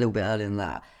just do it a little bit earlier than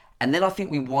that. And then I think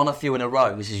we won a few in a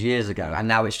row. This is years ago. And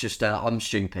now it's just, I'm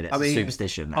stupid. It's a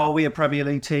superstition now. Are we a Premier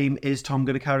League team? Is Tom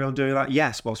going to carry on doing that?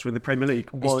 Yes, whilst we're in the Premier League.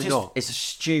 Why not? It's a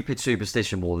stupid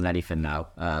superstition more than anything now,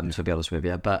 to be honest with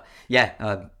you. But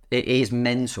it is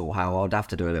mental how I'd have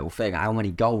to do a little thing. How many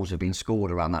goals have been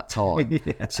scored around that time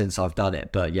since I've done it?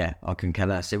 But I couldn't care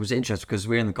less. It was interesting because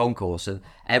we were in the concourse and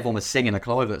everyone was singing a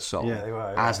Kluivert song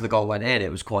as the goal went in.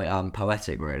 It was quite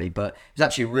poetic, really. But it was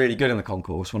actually really good in the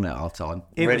concourse, wasn't it, at half time?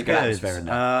 Really good atmosphere in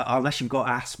there. Unless you've got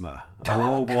asthma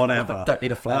or whatever. Don't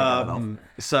need a flag.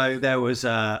 So there was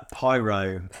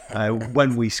pyro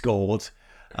when we scored.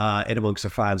 In amongst the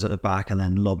fans at the back, and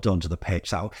then lobbed onto the pitch.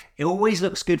 So it always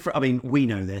looks good for. I mean, we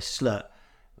know this. Look,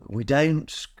 we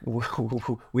don't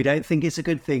think it's a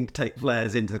good thing to take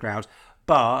players into the crowd,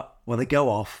 but when they go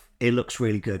off, it looks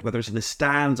really good. Whether it's in the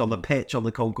stands, on the pitch, on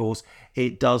the concourse,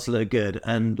 it does look good.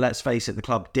 And let's face it, the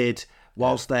club did.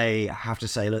 Whilst they have to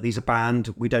say, look, these are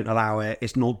banned. We don't allow it.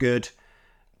 It's not good.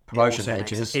 Promotion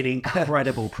pictures. An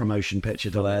incredible promotion picture.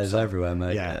 Players everywhere,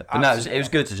 mate. Yeah. But no, it was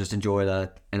good to just enjoy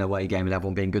an away game with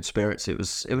everyone being in good spirits. It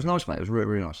was nice, mate. It was really,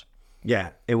 really nice. Yeah,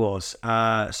 it was.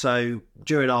 So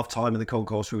during half time in the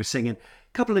concourse, we were singing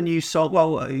a couple of new songs.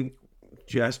 Well,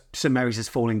 St Mary's is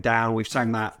Falling Down. We've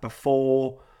sang that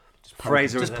before.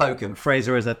 Fraser is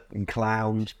a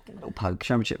clown. A little poke.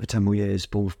 Championship for 10 more years.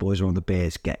 Bournemouth boys are on the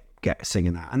beers. Get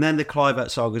singing that. And then the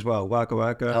Kluivert song as well. Waka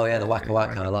Waka. Oh, yeah, the Waka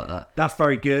Waka. I like that. That's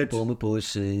very good. Bournemouth boys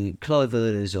sing,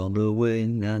 Kluivert is on the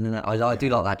wing. I do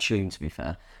like that tune, to be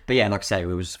fair. But yeah, like I say, it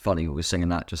was funny. We were singing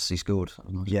that just as he scored.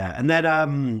 Nice. Yeah, and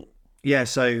then,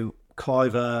 so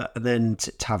Kluivert and then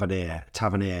Tavernier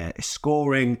is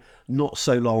scoring not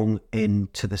so long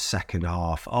into the second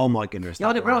half. Oh, my goodness. Yeah,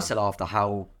 I didn't realise till after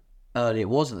how early it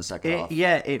was in the second half.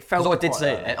 Yeah, it felt. Because I did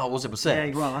say it. I was it was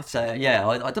six. Yeah, well, so yeah,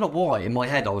 I don't know why. In my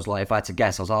head, I was like, if I had to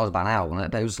guess, I was about an hour on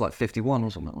it, but it was like 51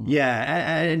 or something.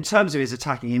 Yeah, and in terms of his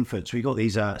attacking influence, we got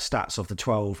these stats off the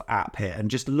 12 app here, and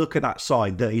just look at that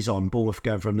side that he's on. Bournemouth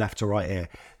going from left to right here.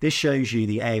 This shows you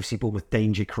the AFC Bournemouth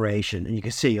danger creation, and you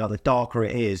can see the darker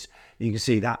it is, you can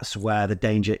see that's where the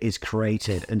danger is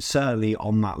created, and certainly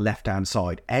on that left-hand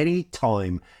side, any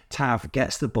time Tav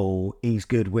gets the ball, he's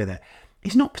good with it.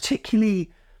 He's not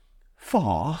particularly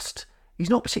fast. He's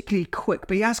not particularly quick,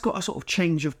 but he has got a sort of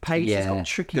change of pace. Yeah, he's got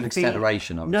tricky good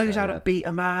acceleration. I would knows say, how to beat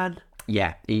a man.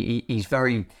 Yeah, he's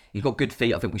got good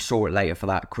feet. I think we saw it later for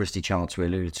that Christie chance we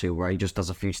alluded to, where he just does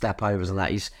a few step overs and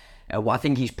that. I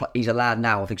think he's a lad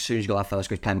now. I think as soon as he got that first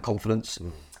goal, he's playing confidence,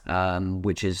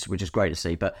 which is great to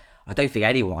see. But I don't think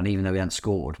anyone, even though he hadn't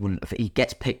scored, he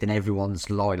gets picked in everyone's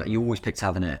line. Like, you always pick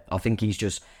Tavernier. I think he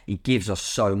gives us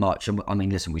so much. And I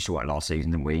mean, listen, we saw it last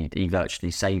season, didn't we? He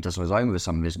virtually saved us on his own with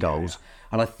some of his goals. Yeah.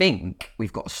 And I think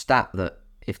we've got a stat that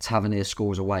if Tavernier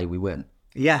scores away, we win.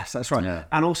 Yes, that's right. Yeah.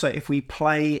 And also, if we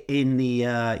play in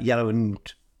the yellow and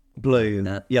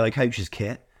blue, yellow coaches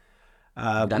kit, we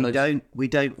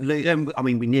don't lose. I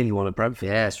mean, we nearly won at Brentford.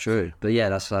 Yeah, it's true. But yeah,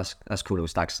 that's cool. It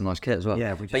was Stacks a nice kit as well.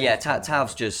 Yeah,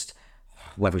 Tav's just,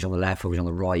 whether he's on the left or he's on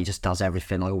the right, he just does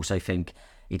everything. I also think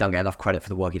he don't get enough credit for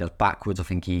the work he does backwards. I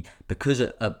think because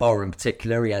at Borough in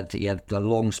particular, he had the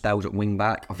long spells at wing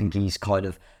back. I think he's kind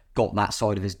of got that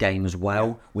side of his game as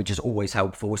well, which is always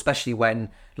helpful, especially when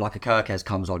like a Kirkes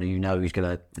comes on and he's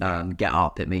going to get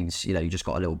up. It means you just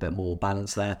got a little bit more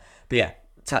balance there. But yeah,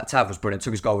 Tav was brilliant,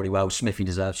 took his goal really well. Smithy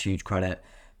deserves huge credit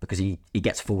because he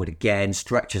gets forward again,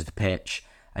 stretches the pitch,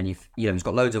 and he's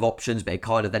got loads of options, but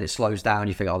then it slows down.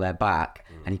 You think, oh, they're back,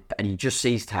 and he just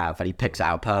sees Tav and he picks it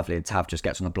out perfectly, and Tav just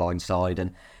gets on the blind side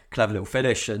and clever little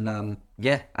finish, and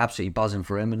absolutely buzzing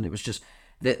for him. And it was just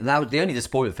that was the only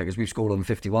disappointing thing is we've scored on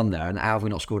 51 there, and how have we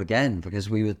not scored again? Because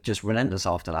we were just relentless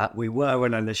after that. We were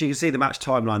relentless. You can see the match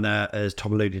timeline there, as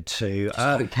Tom alluded to. Just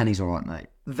hope Kenny's all right, mate.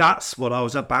 That's what I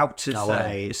was about to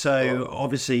say. So,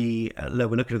 obviously, we're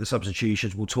looking at the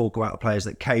substitutions. We'll talk about the players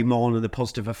that came on and the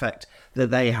positive effect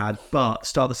that they had. But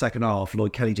start the second half,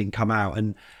 Lloyd Kelly didn't come out,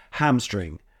 and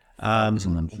hamstring.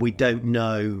 We don't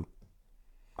know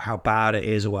how bad it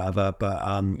is or whatever,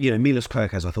 but Milos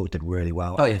Kirkes I thought did really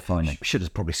well. Oh yeah, fine. Should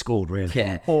have probably scored really.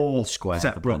 Yeah, or square.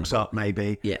 Set Brooks up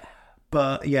maybe. Yeah.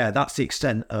 But yeah, that's the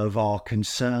extent of our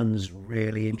concerns,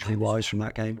 really, injury-wise, from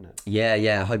that game.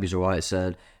 Yeah. I hope he's all right.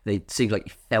 It seems like he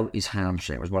felt his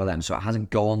hamstring. It was one of them, so it hasn't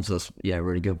gone to us. Yeah,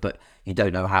 really good. But you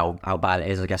don't know how bad it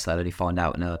is. I guess they'll only find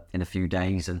out in a few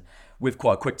days. And with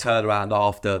quite a quick turnaround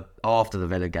after the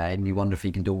Villa game, you wonder if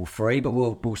he can do all three. But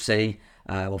we'll see.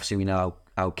 Obviously, we know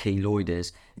how key Lloyd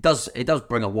is. It does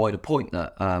bring a wider point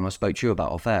that I spoke to you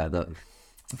about off air, that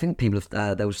I think people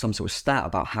have, there was some sort of stat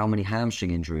about how many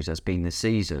hamstring injuries there's been this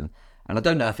season, and I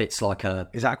don't know if it's like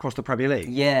is that across the Premier League?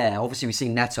 Yeah, obviously we've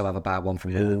seen Neto have a bad one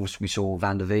from Wolves. We saw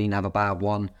Van der Veen have a bad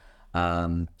one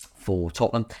for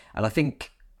Tottenham, and I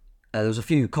think there was a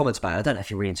few comments about it. I don't know if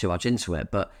you're reading too much into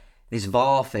it, but this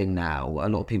VAR thing now, a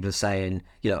lot of people are saying,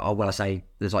 I say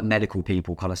there's like medical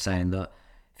people kind of saying that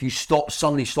if you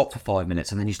suddenly stop for 5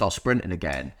 minutes and then you start sprinting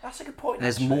again, that's a good point.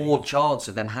 There's more chance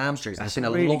of them hamstrings. I've seen a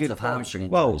lot of hamstring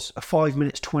injuries. Well, 5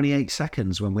 minutes 28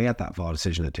 seconds when we had that VAR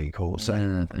decision at D-Court. So.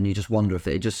 And you just wonder if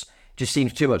it just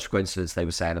seems too much coincidence. They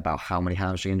were saying about how many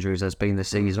hamstring injuries there's been this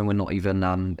season. We're not even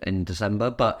in December,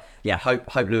 but yeah,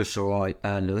 hope Lloyd's all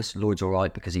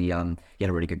right because he had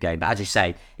a really good game. But as you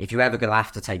say, if you're ever going to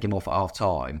have to take him off at half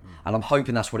time, and I'm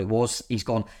hoping that's what it was, he's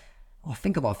gone. I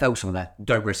think I might have felt some of that.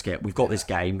 Don't risk it. We've got this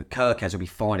game. Kirkes will be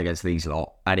fine against these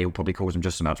lot, and he'll probably cause them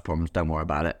just as much problems. Don't worry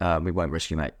about it. We won't risk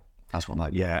you, mate. That's what I'm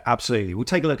hoping. Yeah, absolutely. We'll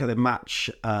take a look at the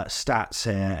match stats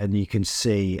here, and you can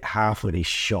see half of these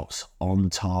shots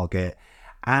on target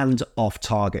and off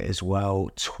target as well.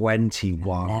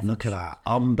 21. 11. Look at that.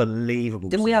 Unbelievable.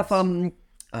 Didn't we have...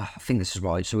 I think this is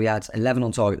right. So we had 11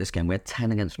 on target this game. We had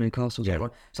 10 against Newcastle. Yeah.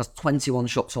 Right? So that's 21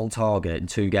 shots on target in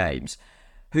 2 games.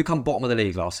 Who come bottom of the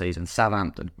league last season?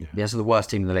 Southampton. Yeah. Yes, they're the worst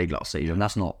team in the league last season.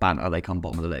 That's not banter. They come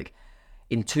bottom of the league.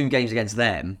 In 2 games against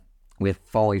them, we have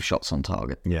 5 shots on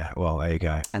target. Yeah, well, there you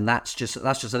go. And that's just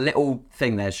a little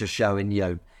thing there. It's just showing,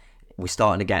 we're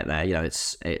starting to get there.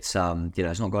 It's it's not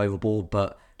going overboard,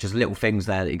 but just little things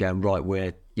there that you're going, right,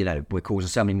 we're causing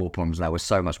so many more problems now. We're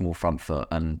so much more front foot,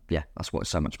 and yeah, that's what's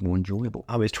so much more enjoyable.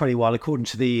 It's 21 according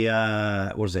to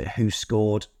the who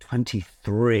scored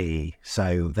 23.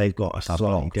 So they've got a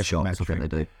slightly different metric. I think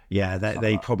they do. Yeah,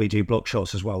 they probably do block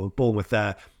shots as well. With Bournemouth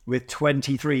there with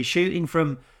 23 shooting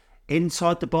from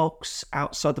inside the box,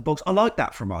 outside the box. I like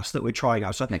that from us, that we're trying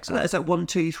outside. Makes So that's like 1,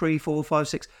 2, 3, 4, 5,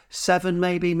 6, 7,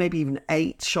 maybe even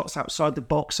 8 shots outside the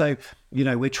box. So,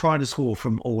 we're trying to score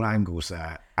from all angles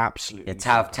there. Absolutely. Yeah,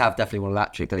 Tav definitely won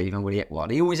electric. Didn't even really hit one.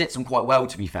 He always hits them quite well,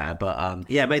 to be fair. But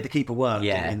made the keeper work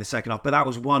in the second half. But that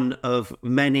was one of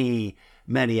many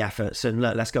efforts. And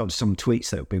look, let's go on to some tweets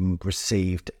that have been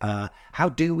received. How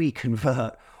do we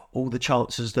convert all the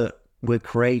chances that we're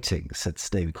creating, said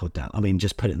Steve Cordell. I mean,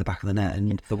 just put it in the back of the net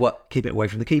and keep it away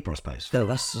from the keeper, I suppose. No,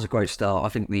 that's a great start. I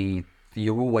think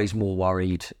you're always more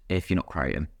worried if you're not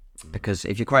creating. Because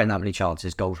if you're creating that many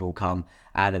chances, goals will come.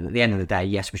 And at the end of the day,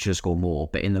 yes, we should have scored more.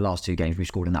 But in the last 2 games, we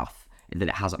scored enough that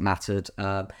it hasn't mattered.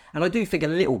 And I do think a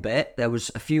little bit, there was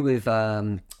a few with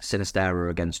Sinisterra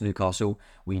against Newcastle.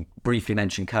 We briefly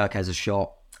mentioned Kirk has a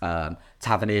shot.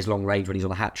 Tavernier's long range when he's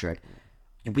on a hat-trick.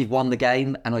 We've won the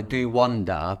game, and I do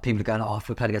wonder, people are going, if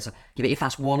we're playing against... but if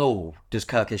that's 1-1, does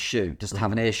Kirk shoot? Does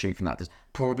Tavernier shoot from that?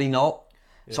 Probably not.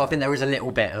 Yeah. So I think there is a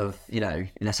little bit of,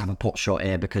 let's have a pot shot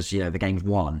here because, the game's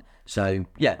won. So,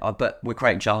 but we're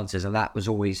creating chances, and that was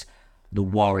always the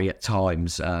worry at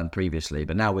times previously.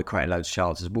 But now we're creating loads of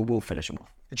chances. We'll finish them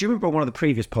off. Do you remember one of the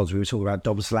previous pods we were talking about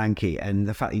Dom Solanke and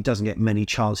the fact that he doesn't get many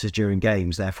chances during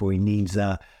games, therefore he needs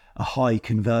a high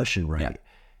conversion rate? Yeah.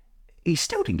 He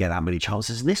still didn't get that many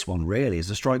chances in this one, really, as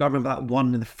a striker. I remember that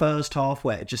one in the first half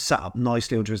where it just sat up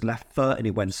nicely onto his left foot and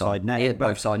he went side net. He had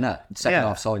both side net. Second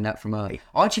half side net from I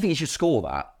actually think he should score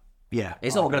that. Yeah.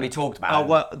 It's not going to be talked about. Oh,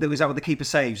 well, was that with the keeper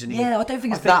saves? And I don't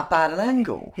think it's that bad an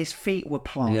angle. His feet were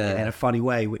planted in a funny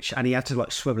way, and he had to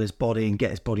swivel his body and get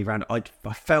his body around. I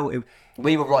felt it.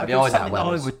 We were right behind that.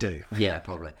 I would do. Yeah,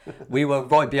 probably. We were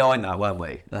right behind that, weren't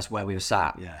we? That's where we were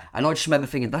sat. Yeah. And I just remember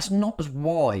thinking, that's not as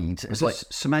wide. It's like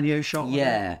Semenyo shot.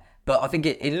 Yeah. But I think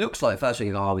it looks like first week,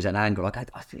 he's at an angle.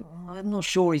 I'm not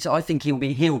sure. I think he'll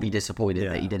be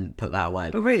disappointed that he didn't put that away.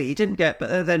 But really, he didn't get.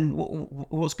 But then,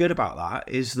 what's good about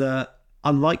that is that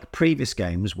unlike previous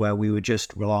games where we were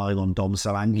just relying on Dom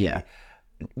Solanke,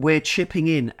 we're chipping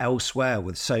in elsewhere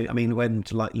with. So I mean, when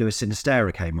Luis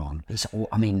Sinisterra came on,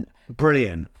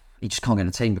 brilliant. He just can't get in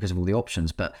a team because of all the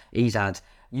options. But he's had.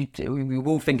 We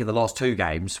will think of the last 2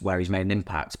 games where he's made an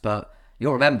impact, but.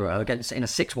 You'll remember, against in a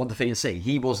 6-1 defeat at sea,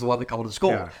 he was the one that come on and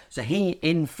scored. Yeah. So he,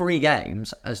 in 3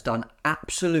 games, has done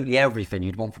absolutely everything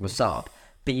you'd want from a sub,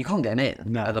 but you can't get him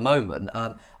in at the moment.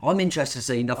 I'm interested to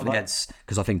see nothing against,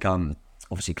 because I think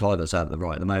obviously Cliver's out at the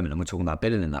right at the moment, and we're talking about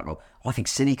Billing in that role. I think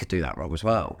Cine could do that role as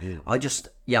well. Yeah.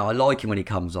 I like him when he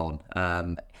comes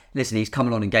on. Listen, he's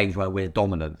coming on in games where we're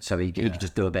dominant, so he could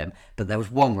just do a bit. But there was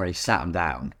one where he sat him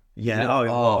down. Yeah, it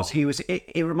was. He was.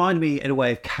 It reminded me in a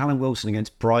way of Callum Wilson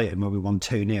against Brighton when we won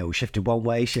 2-0. Shifted one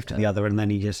way, shifted the other, and then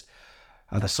he just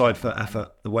had a side foot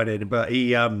effort that went in. But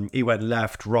he went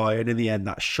left, right, and in the end,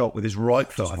 that shot with his right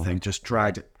foot, I think, just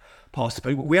dragged it past the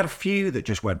post. We had a few that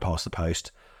just went past the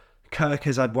post. Kirk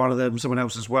has had one of them, someone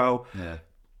else as well. Yeah.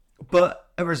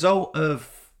 But a result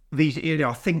of these,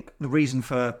 I think the reason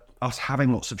for us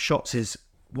having lots of shots is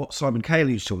what Simon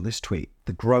Cayley saw in this tweet: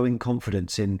 the growing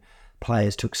confidence in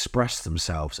players to express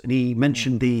themselves. And he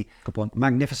mentioned the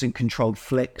magnificent controlled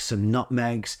flicks and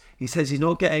nutmegs. He says he's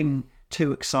not getting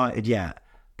too excited yet,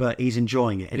 but he's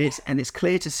enjoying it. And it's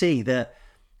clear to see that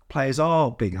players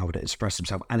are being able to express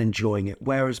themselves and enjoying it.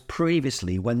 Whereas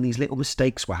previously, when these little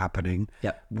mistakes were happening,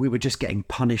 we were just getting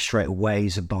punished straight away.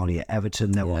 Zabani at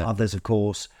Everton, there were others, of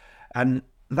course. And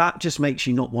that just makes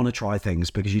you not want to try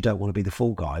things because you don't want to be the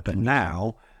fall guy. But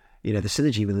now, the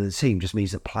synergy within the team just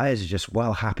means that players are just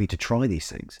happy to try these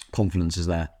things. Confidence is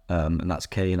there, and that's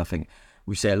key. And I think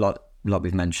we see a lot, like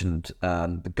we've mentioned,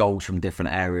 the goals from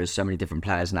different areas. So many different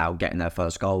players now getting their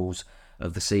first goals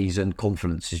of the season.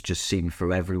 Confidence is just seen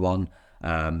through everyone.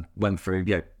 Went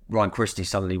through, Ryan Christie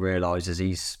suddenly realises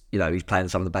he's playing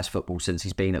some of the best football since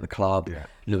he's been at the club. Yeah.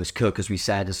 Lewis Cook, as we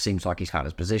said, it seems like he's found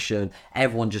his position.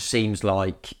 Everyone just seems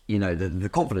like, the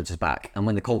confidence is back. And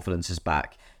when the confidence is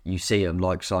back, you see them,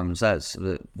 like Simon says,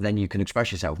 then you can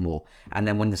express yourself more. And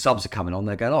then when the subs are coming on,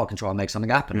 they're going, I can try and make something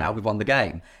happen now. We've won the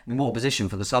game. In what position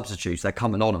for the substitutes? They're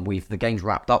coming on and the game's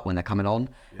wrapped up when they're coming on.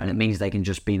 Yeah. And it means they can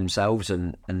just be themselves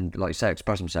and like you say,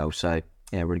 express themselves. So,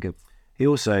 yeah, really good. He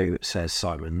also says,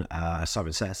 Simon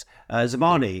says,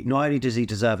 Zamani, not only does he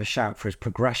deserve a shout for his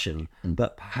progression,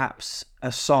 but perhaps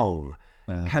a song.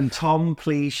 Can Tom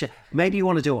please maybe you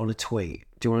want to do it on a tweet?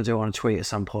 Do you want to do it on a tweet at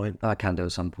some point? I can do it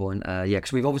at some point.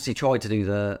 Because we've obviously tried to do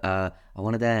the I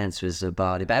want to dance with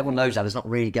somebody, but everyone knows that it's not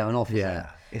really going off.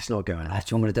 It's not going off.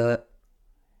 Do you want me to do it?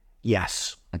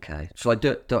 Yes. Okay. Shall I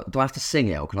do it? Do I have to sing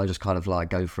it, or can I just kind of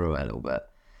go through it a little bit?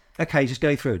 Okay, just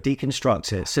go through it.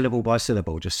 Deconstruct it, syllable by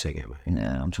syllable. Just sing it.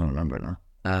 Yeah, I'm trying to remember it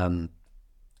now.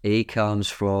 He comes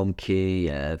from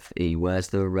Kiev. He wears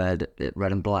the red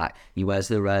and black. He wears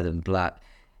the red and black.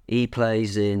 He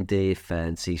plays in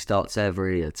defence. He starts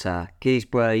every attack. He's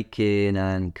breaking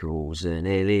ankles, and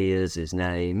Ilias his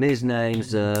name. His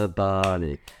name's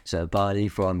Zabani.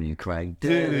 Zabani from Ukraine.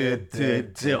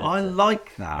 I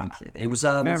like that. It was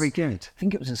very good. I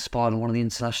think it was inspired on one of the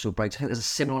international breaks. I think there's a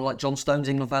similar like John Stone's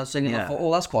England fans singing. Yeah. I thought,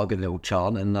 oh, that's quite a good little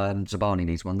chant. And Zabani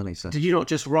needs one, doesn't he? So. Did you not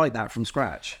just write that from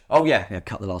scratch? Oh yeah,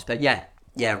 cut the last bit.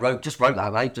 Yeah, wrote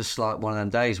that, mate. Just like one of them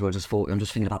days where I just thought I'm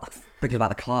just thinking about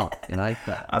the club, you know.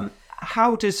 But,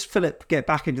 how does Philip get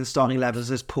back into the starting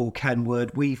 11s as Paul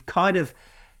Kenwood? We've kind of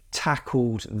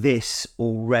tackled this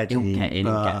already. He'll get in.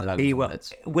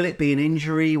 Will it be an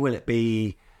injury? Will it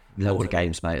be loads of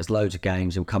games, mate? There's loads of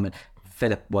games. He'll come in.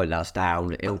 Philip won't let us down.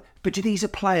 But do you think he's a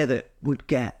player that would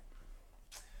get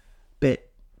a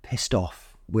bit pissed off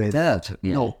with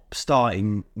not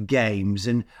starting games?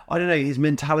 And I don't know, his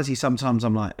mentality sometimes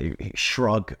I'm like,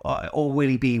 shrug, or will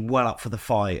he be well up for the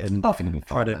fight? And I think he'll be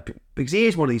fine. Because he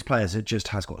is one of these players that just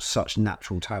has got such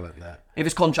natural talent there. If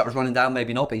his contract was running down,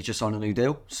 maybe not, but he's just signed a new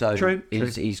deal. So True.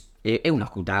 He'll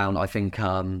knuckle down. I think,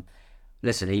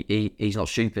 listen, he's not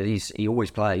stupid. He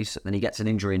always plays, and then he gets an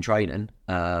injury in training.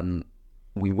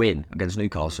 We win against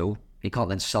Newcastle. He can't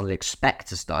then suddenly expect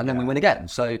to start, and then we win again.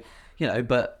 So, you know,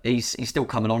 but he's still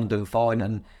coming on and doing fine.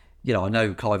 And, you know, I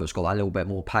know Clivert's got that little bit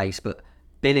more pace, but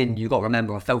Billing, you've got to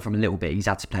remember, I fell from a little bit. He's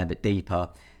had to play a bit deeper.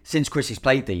 Since Christie's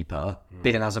played deeper,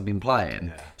 Billing hasn't been playing.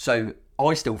 Yeah. So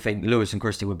I still think Lewis and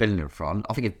Christie were Billing in front.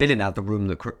 I think if Billing had the room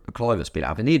that Clivert's been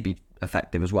having, he'd be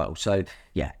effective as well. So,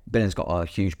 yeah, Billing's got a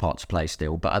huge part to play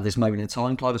still. But at this moment in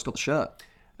time, Clivert's got the shirt.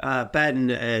 Ben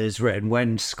has written,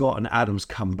 when Scott and Adams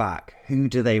come back, who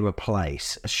do they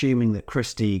replace? Assuming that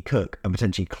Christie, Cook and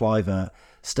potentially Cliver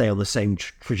stay on the same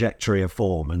trajectory of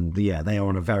form. And yeah, they are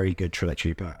on a very good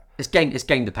trajectory back. It's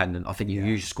game dependent. I think you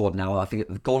use your squad now. I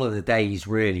think gone are the days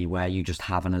really where you just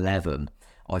have an 11.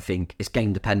 I think it's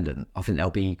game dependent. I think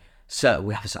there'll be certain.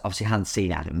 We obviously haven't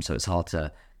seen Adams, so it's hard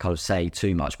to kind of say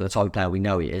too much. But the type of player we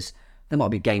know he is, there might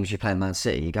be games you're playing Man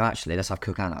City. You go, actually, let's have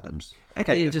Cook and Adams.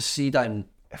 Okay, you don't.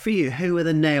 For you, who are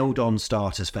the nailed-on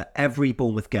starters for every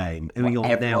Bournemouth game? Who are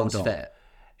your nailed on? Fit.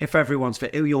 If everyone's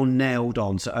fit, who are your nailed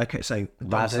on? So Dom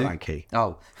Solanke.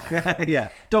 Oh, yeah,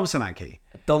 Dom Solanke.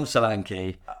 Dom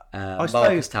Solanke.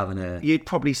 Marcus Tavernier. You'd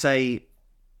probably say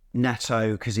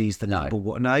Neto because he's the number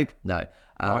one. No.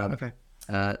 Okay.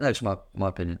 No, it's my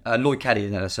opinion. Lloyd Kelly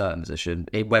in a certain position.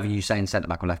 Whether you say in centre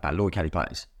back or left back, Lloyd Kelly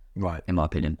plays. Right. In my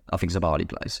opinion, I think Zabali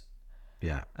plays.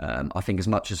 Yeah. I think as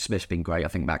much as Smith's been great, I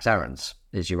think Max Aarons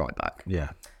is your right back.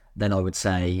 Yeah. Then I would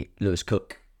say Lewis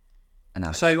Cook and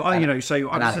Alex,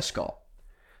 Alex Scott.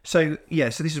 So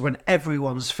this is when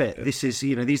everyone's fit. Yeah. This is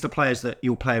these are the players that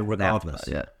you'll play regardless.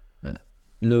 Yeah.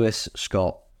 Lewis,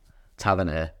 Scott,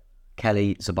 Tavernier,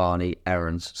 Kelly, Zabani,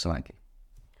 Aarons, Solanke.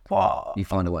 What? You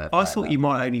find a way. I thought you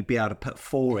might only be able to put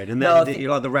 4 in, and then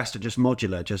the rest are just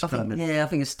modular. I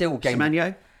think it's still game.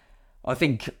 Semenyo? I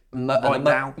think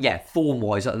now,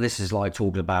 form-wise, this is like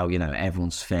talking about,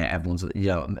 everyone's fit, everyone's,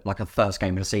 like a first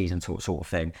game of the season sort of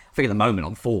thing. I think at the moment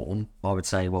on form, I would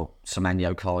say,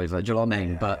 Semenyo, Cliver, do you know what I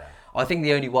mean? But I think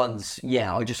the only ones,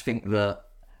 I just think that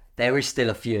there is still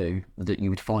a few that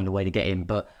you would find a way to get in.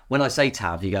 But when I say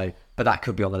Tav, you go, but that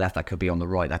could be on the left, that could be on the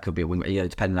right, that could be a wing,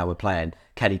 depending on how we're playing.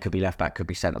 Kelly could be left back, could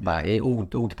be centre back. It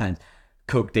all depends.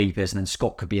 Cook deepest, and then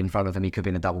Scott could be in front of him. He could be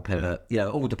in a double pivot. It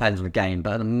all depends on the game.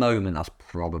 But at the moment, that's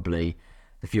probably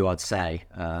the few I'd say.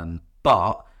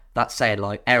 But that said,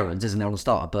 like Aarons isn't there on the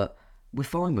starter, but we're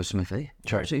fine with Smithy.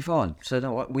 Absolutely fine. So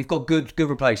no, we've got good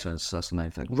replacements. That's the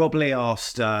main thing. Rob Lee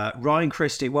asked Ryan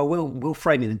Christie. Well, we'll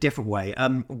frame it in a different way.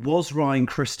 Was Ryan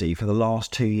Christie for the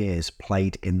last 2 years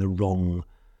played in the wrong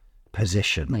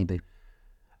position? Maybe.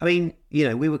 I mean,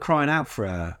 we were crying out for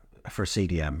a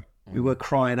CDM. We were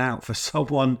crying out for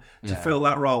someone to fill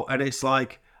that role, and it's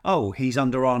like, he's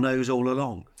under our nose all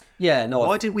along. Yeah, no.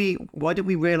 Why did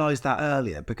we realise that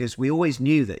earlier? Because we always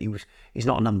knew that he's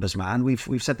not a numbers man.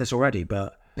 We've said this already,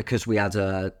 but because we had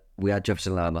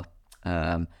Jefferson Lerma,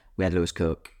 we had Lewis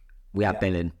Cook, we had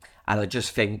Billing, and I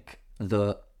just think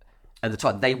that at the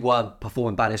time they weren't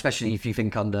performing bad, especially if you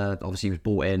think obviously he was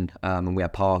brought in, and we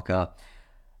had Parker.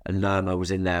 And Lerma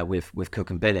was in there with Cook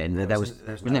and Billing. There was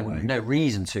no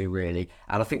reason to, really.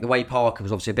 And I think the way Parker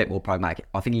was obviously a bit more pragmatic,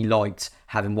 I think he liked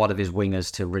having one of his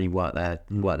wingers to really work their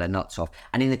nuts off.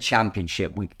 And in the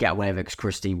Championship, we could get away with it because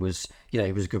Christie was, he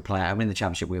was a good player. And in the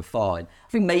Championship, we were fine. I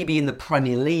think maybe in the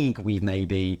Premier League, we've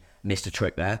maybe missed a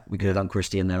trick there. We could have done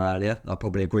Christie in there earlier. I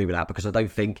probably agree with that because I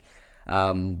don't think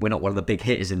we're not one of the big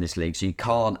hitters in this league. So you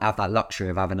can't have that luxury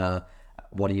of having a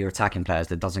one of your attacking players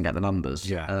that doesn't get the numbers.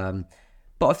 Yeah.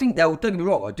 But I think don't get me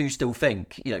wrong, I do still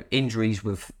think, injuries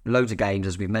with loads of games,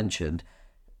 as we've mentioned,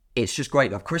 it's just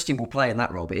great. Christian will play in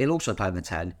that role, but he'll also play in the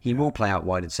 10. He will play out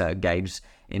wide in certain games,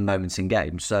 in moments in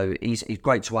games. So he's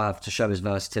great to have to show his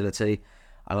versatility.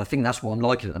 And I think that's what I'm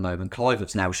liking at the moment.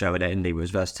 Kluivert's now showing it, with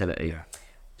his versatility. Yeah.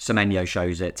 Semenyo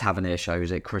shows it, Tavernier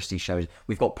shows it, Christie shows it.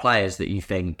 We've got players that you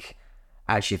think,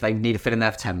 actually, if they need to fit in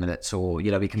there for 10 minutes, or,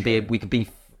 we can be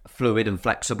fluid and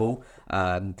flexible.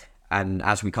 And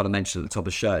as we kind of mentioned at the top of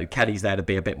the show, Kelly's there to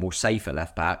be a bit more safe at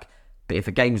left back. But if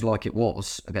a game's like it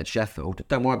was against Sheffield,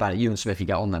 don't worry about it. You and Smith, you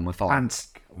get on them, we're fine. And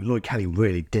Lloyd Kelly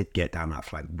really did get down that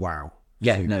flank. Wow.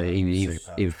 Yeah, he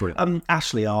was brilliant.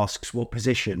 Ashley asks, what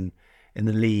position in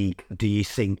the league do you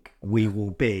think we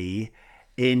will be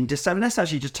in December? Let's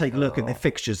actually just take a look at the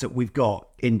fixtures that we've got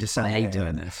in December. I hate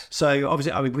doing this. So,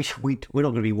 obviously, we're not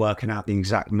going to be working out the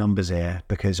exact numbers here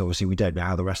because, obviously, we don't know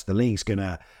how the rest of the league's going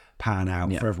to pan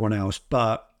out for everyone else.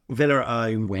 But Villa at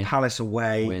home, win. Palace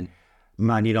away, Win.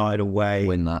 Man United away.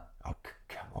 Win that. Oh,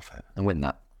 come off it. And win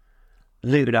that.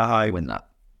 Luton at home. Win that.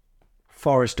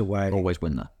 Forest away. Always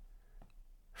win that.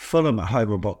 Fulham at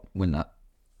home. Win that.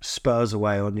 Spurs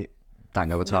away on you.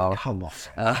 Dango Ouattara. Come off.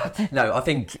 No, I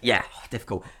think,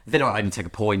 difficult. Villa at home take a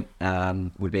point.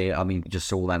 Would be, just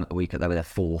saw them at the week. They were their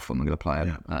 4th, and we're going to play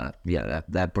them.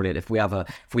 They're brilliant. If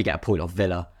we get a point off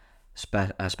Villa,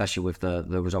 especially with the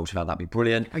results we've had, that'd be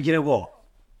brilliant. You know what?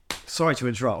 Sorry to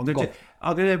interrupt.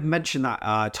 I'm going to mention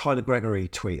that Tyler Gregory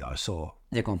tweet I saw.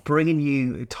 Yeah, go on.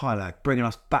 Bringing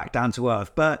us back down to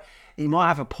earth. But he might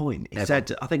have a point. He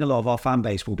said, I think a lot of our fan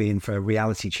base will be in for a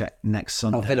reality check next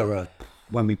Sunday. Villa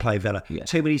when we play Villa. Yeah.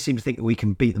 Too many seem to think that we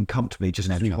can beat them comfortably just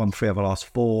because we've won 3 of our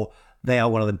last 4. They are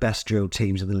one of the best drilled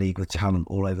teams in the league with talent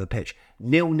all over the pitch.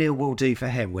 0-0 will do for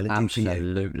him, will it?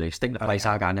 Absolutely. Stick the place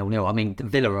out, 0-0.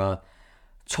 Villa are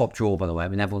top draw, by the way. I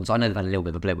know they've had a little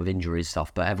bit of a blip with injuries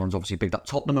stuff, but everyone's obviously picked up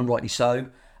Tottenham, and rightly so,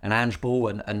 and Ange Ball,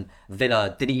 and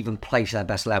Villa didn't even play to their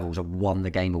best levels and won the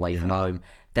game away from home.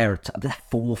 They're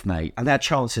 4th, mate. And they had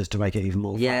chances to make it even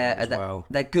more fun as well.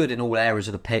 They're good in all areas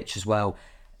of the pitch as well.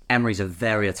 Emery's a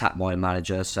very attack-minded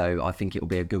manager, so I think it will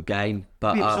be a good game.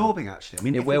 But it'll be absorbing,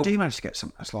 actually. If we do manage to get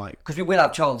some, that's like... Because we will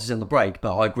have chances in the break,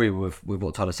 but I agree with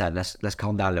what Tyler said. Let's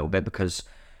calm down a little bit, because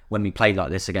when we play like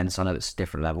this against, I know it's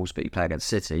different levels, but you play against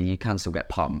City, you can still get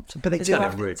pumped. But they do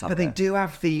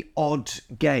have the odd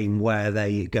game where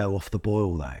they go off the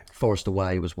boil, though. Forest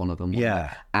away was one of them.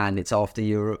 Yeah. And it's after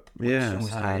Europe. Yeah. Was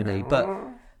handy.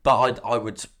 But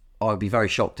I'd be very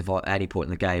shocked if at any point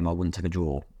in the game I wouldn't take a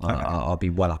draw. Okay. I'd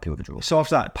be well happy with a draw. So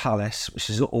after that, Palace, which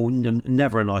is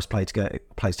never a nice place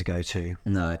to go to.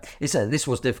 No. This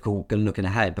was difficult looking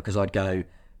ahead, because I'd go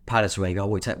Palace away,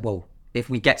 if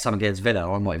we get something against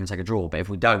Villa, I might even take a draw. But if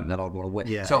we don't, then I'd want to win.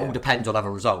 Yeah, so it all depends on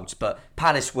other results. But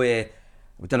Palace, we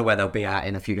don't know where they'll be at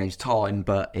in a few games' time,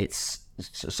 but it's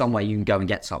somewhere you can go and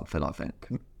get something, I think.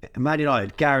 Man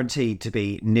United guaranteed to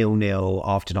be 0-0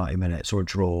 after 90 minutes, or a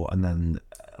draw, and then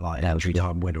entry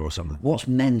time winner or something. What's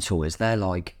mental is they're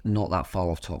not that far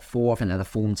off top 4. I think they're the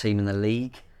form team in the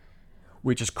league,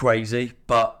 which is crazy.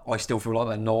 But I still feel like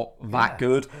they're not that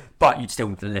good. But you'd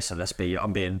still listen.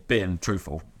 I'm being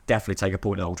truthful. Definitely take a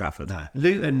point at Old Trafford. No.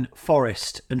 Luton,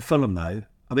 Forest, and Fulham, though.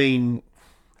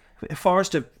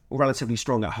 Forest are relatively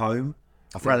strong at home.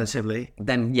 Relatively.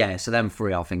 So them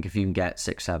 3, I think if you can get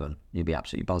 6-7, you'd be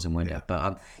absolutely buzzing, wouldn't you?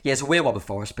 But it's a weird one with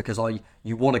Forest, because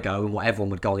you want to go, and what everyone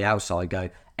would go on the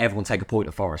outside, everyone take a point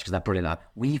at Forest because they're brilliant.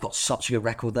 We've got such a good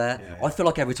record there. I feel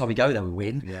like every time we go there, we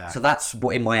win. Yeah. So that's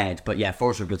what in my head. But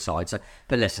Forest are a good side. So,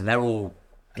 but listen, they're all...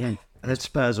 Yeah. And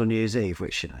Spurs on New Year's Eve,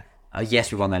 which,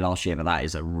 yes, we won there last year, but that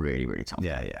is a really, really tough.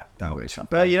 Yeah. That would be tough.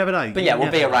 But you never know. But we'll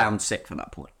be around 6th at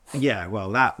that point. Yeah,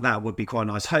 well, that would be quite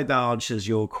nice. Hope that answers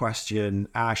your question,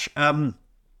 Ash.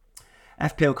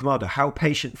 FPL Commander, how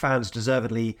patient fans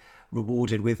deservedly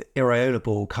rewarded with Iraola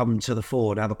ball come to the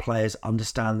fore now the players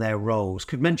understand their roles.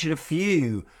 Could mention a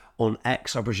few on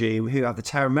X, I presume, who have the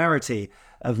temerity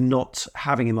of not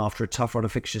having him after a tough run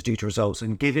of fixtures due to results,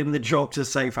 and give him the job to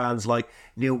save fans like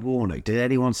Neil Warnock. Did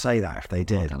anyone say that? If they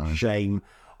did, shame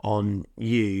on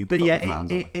you. But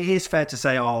it is fair to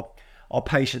say our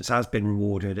patience has been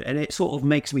rewarded, and it sort of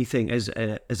makes me think as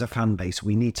a fan base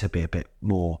we need to be a bit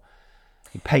more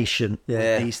patient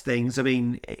with these things.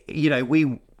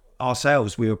 We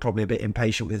ourselves were probably a bit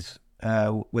impatient with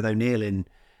O'Neill in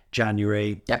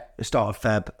January, the start of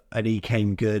Feb, and he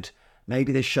came good.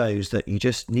 Maybe this shows that you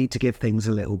just need to give things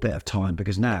a little bit of time,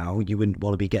 because now you wouldn't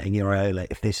want to be getting Iraola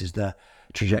if this is the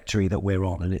trajectory that we're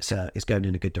on, and it's going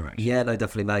in a good direction. Yeah, no,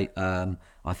 definitely, mate.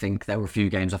 I think there were a few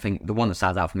games. I think the one that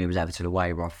stands out for me was Everton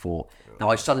away, where I thought... Now,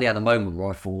 I suddenly had a moment where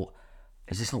I thought,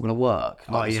 is this not going to work?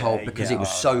 Because it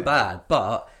was so bad.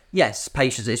 But yes,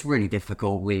 patience. It's really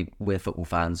difficult. We're football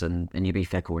fans, and you be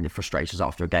fickle and your frustrations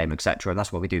after a game, etc. And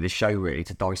that's why we do this show, really,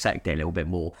 to dissect it a little bit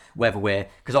more. Whether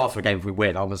because after a game, if we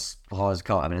win, I was high as a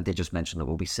kite. I mean, I did just mention that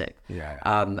we'll be sick.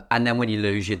 And then when you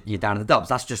lose, you're down in the dubs.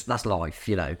 That's life,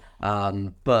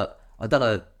 But I don't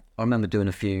know. I remember doing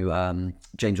a few.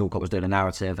 James Alcott was doing a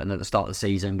narrative, and at the start of the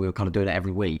season, we were kind of doing it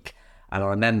every week. And I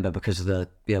remember because of the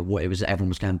what it was, everyone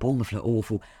was going, Bournemouth look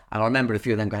awful. And I remember a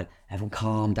few of them going, everyone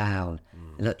calm down.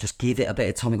 Look, just give it a bit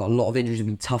of time. We've got a lot of injuries, we've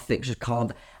been tough fixtures, calm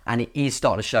down. And it is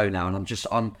starting to show now.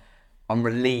 And I'm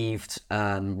relieved,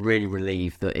 really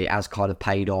relieved that it has kind of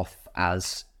paid off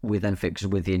as with them fixtures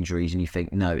with the injuries. And you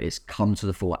think, no, it's come to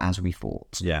the fore as we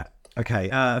thought. Yeah. Okay.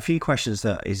 A few questions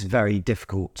that is very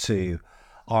difficult to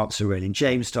answer, really. And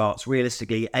James starts,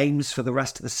 realistically, aims for the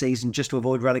rest of the season just to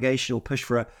avoid relegation or push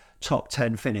for a top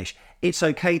 10 finish. It's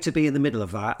okay to be in the middle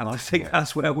of that, and I think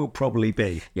that's where we'll probably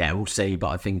be. Yeah, we'll see, but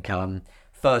I think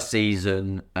first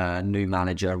season, new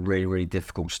manager, really, really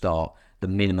difficult start. The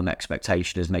minimum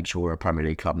expectation is make sure we're a Premier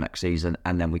League club next season,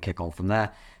 and then we kick on from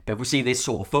there. But if we see this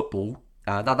sort of football,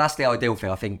 that's the ideal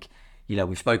thing. I think,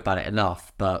 we've spoke about it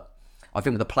enough, but I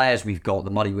think with the players we've got,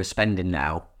 the money we're spending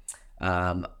now,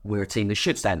 we're a team that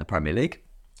should stay in the Premier League,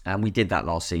 and we did that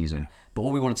last season. But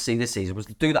all we wanted to see this season was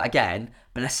to do that again,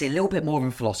 but let's see a little bit more of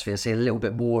a philosophy, let's see a little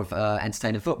bit more of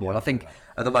entertaining football. And I think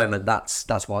at the moment that's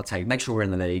what I'd take. Make sure we're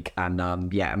in the league,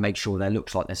 and make sure there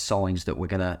looks like there's signs that we're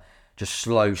gonna just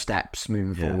slow steps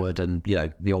moving forward, and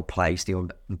the old place, the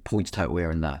old points total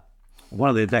we're in there. One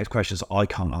of the next questions I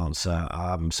can't answer.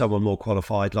 Someone more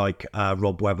qualified like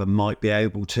Rob Webber might be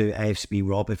able to. AFCB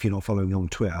Rob, if you're not following him on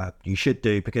Twitter, you should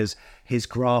do, because his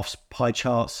graphs, pie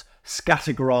charts,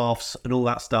 scatter graphs and all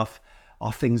that stuff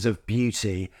are things of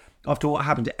beauty. After what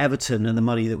happened to Everton and the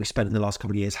money that we spent in the last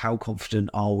couple of years, how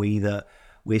confident are we that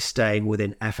we're staying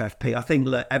within FFP? I think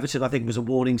Everton was a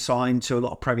warning sign to a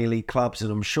lot of Premier League clubs,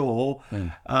 and I'm sure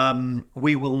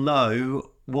we will know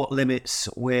what limits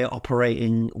we're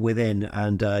operating within,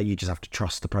 and you just have to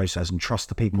trust the process and trust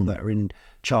the people that are in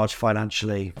charge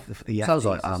financially. Sounds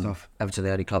like Everton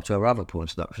the only club to ever have a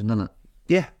points deduction, doesn't it?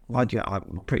 Yeah,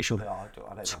 I'm pretty sure.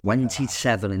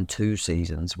 27 in 2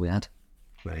 seasons we had.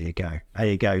 There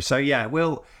you go. So yeah,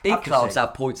 big clubs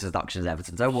have points deductions.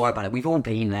 Everton, don't worry about it. We've all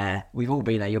been there.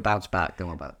 You'll bounce back. Don't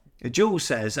worry about it. Jules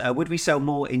says, would we sell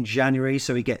more in January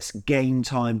so he gets game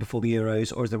time before the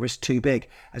Euros, or is the risk too big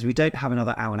as we don't have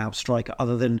another out-and-out striker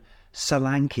other than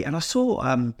Solanke? And I saw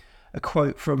a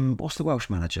quote from, what's the Welsh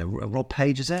manager? Rob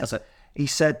Page, is it? That's it. He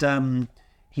said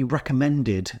he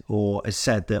recommended, or has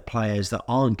said, that players that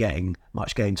aren't getting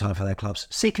much game time for their clubs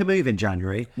seek a move in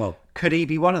January. Well, could he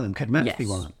be one of them? Could Meps be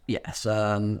one of them? Yes.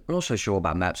 I'm not so sure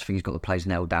about Meps. I think he's got the players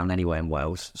nailed down anyway in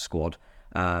Wales squad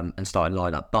and starting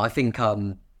lineup. But I think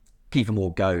Kiefer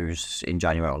Moore goes in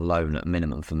January on loan at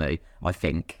minimum for me, I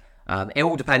think. It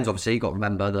all depends, obviously. You've got to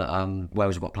remember that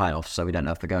Wales have got playoffs, so we don't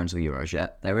know if they're going to the Euros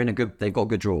yet. They've got a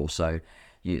good draw, so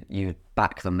you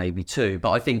back them maybe too.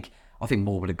 But I think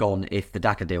Moore would have gone if the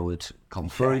Daka deal would come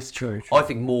through. It's true. I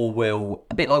think Moore will,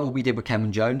 a bit like what we did with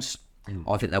Cameron Jones.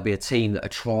 I think there'll be a team that are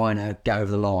trying to get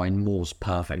over the line. Moore's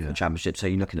perfect for the Championship, so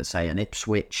you're looking at, say, an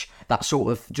Ipswich, that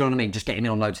sort of, do you know what I mean? Just get him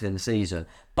in on loan to the end of the season.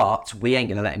 But we ain't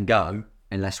going to let him go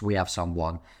unless we have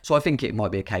someone. So I think it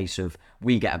might be a case of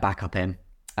we get a backup in,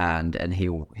 and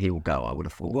he'll go, I would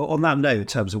have thought. Well, on that note, in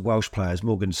terms of Welsh players,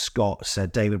 Morgan Scott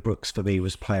said David Brooks for me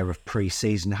was player of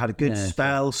pre-season. Had a good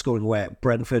spell, scoring away at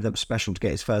Brentford. That was special to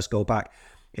get his first goal back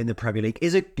in the Premier League.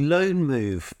 Is a loan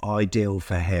move ideal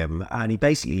for him? And he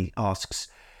basically asks,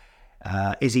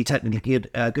 is he technically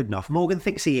good enough? Morgan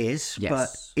thinks he is, but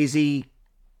is he...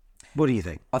 What do you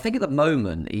think? I think at the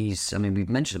moment we've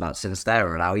mentioned about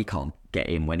Sinisterra and how he can't get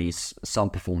in when some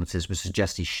performances would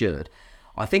suggest he should.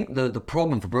 I think the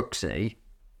problem for Brooksy,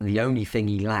 the only thing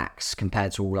he lacks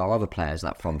compared to all our other players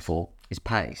that front four, is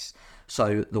pace.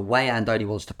 So the way Andoni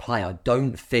wants to play, I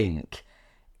don't think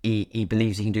he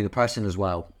believes he can do the pressing as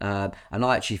well. And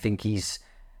I actually think it's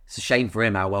a shame for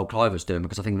him how well Cliver's doing,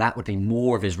 because I think that would be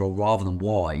more of his role rather than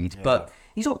wide. Yeah. But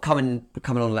he's not coming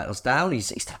on and let us down. He's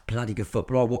still a bloody good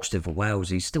footballer. I watched him for Wales.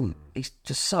 He's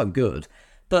just so good.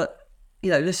 But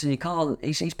listen, you can't.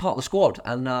 He's part of the squad,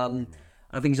 and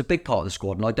I think he's a big part of the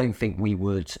squad. And I don't think we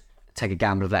would take a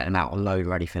gamble of letting him out on loan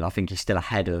or anything. I think he's still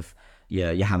ahead of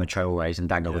your Hamid Traore's and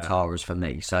Dango Ouattara's for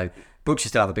me. So Brooks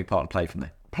still have a big part to play for me.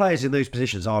 Players in those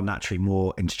positions are naturally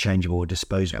more interchangeable or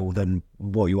disposable than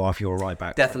what you are if you're a right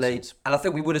back. Definitely. And I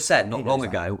think we would have said not long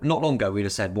ago, we'd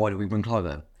have said, why do we bring Clive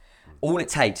in? All it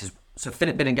takes is So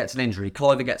Philip Billing gets an injury,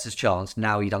 Cliver gets his chance,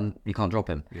 now you can't drop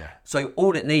him. Yeah. So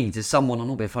all it needs is someone, I'm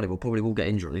not being funny, we'll probably will get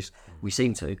injuries, we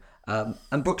seem to, and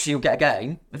Brooksy will get a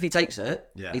game. If he takes it,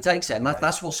 he takes it. And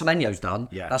that's what Semenyo's done.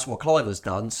 Yeah. That's what Cliver's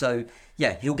done. So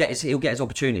yeah, he'll get his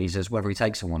opportunities as whether he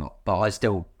takes them or not. But I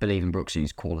still believe in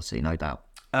Brooksy's quality, no doubt.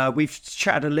 We've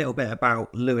chatted a little bit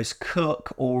about Lewis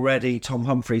Cook already. Tom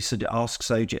Humphries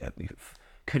asks,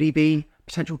 could he be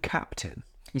potential captain?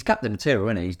 He's captain material,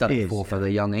 isn't he? He's done it before for the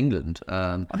young England.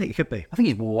 I think he could be. I think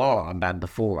he's wore armband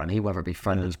before, and whether it be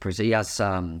friendlies, he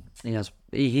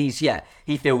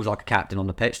feels like a captain on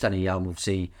the pitch. Then he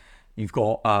obviously you've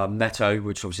got Neto,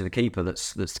 which is obviously the keeper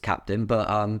that's the captain. But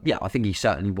I think he's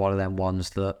certainly one of them ones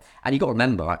that. And you got to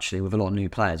remember, actually, with a lot of new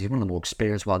players, he's one of the more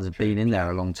experienced ones that's been in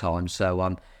there a long time.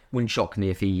 So wouldn't shock me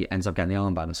if he ends up getting the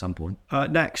armband at some point.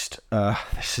 Next,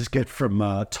 this is good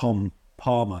from Tom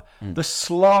Palmer. The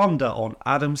slander on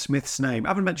Adam Smith's name. I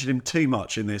haven't mentioned him too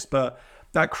much in this, but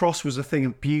that cross was a thing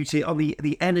of beauty. On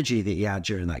the energy that he had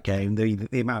during that game,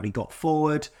 the amount he got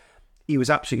forward, he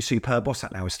was absolutely superb. What's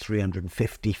that now? His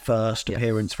 351st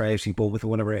appearance for AFC Bournemouth or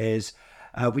whatever it is.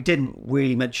 We didn't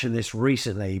really mention this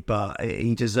recently, but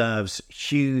he deserves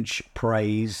huge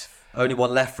praise. Only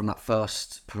one left from that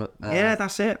first.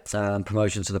 That's it.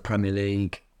 Promotion to the Premier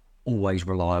League. Always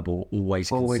reliable. Always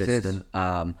consistent.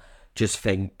 Just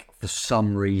think for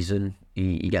some reason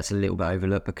he gets a little bit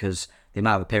overlooked because the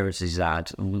amount of appearances he's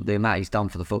had, the amount he's done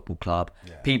for the football club.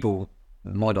 People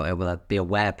might not be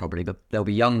aware probably, but there'll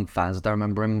be young fans that don't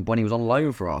remember him when he was on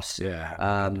loan for us.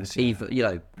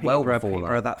 Even well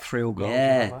before that thrill goal.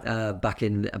 Back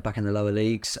in the lower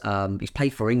leagues. He's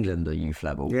played for England at youth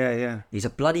level. He's a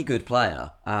bloody good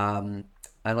player. And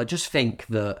I just think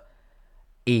that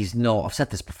he's not. I've said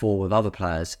this before with other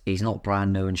players. He's not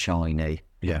brand new and shiny.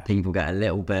 Yeah. People get a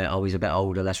little bit, he's a bit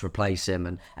older, let's replace him.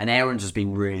 And Aaron's has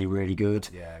been really, really good.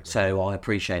 So I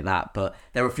appreciate that. But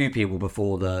there were a few people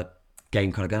before the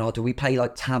game kind of going, do we play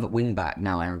like Tav at wing back?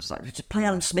 Now Aaron's like, just play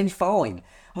Alan Smith, fine.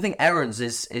 I think Aaron's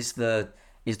is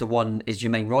your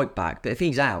main right back. But if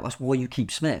he's out, that's why you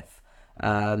keep Smith.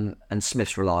 And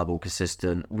Smith's reliable,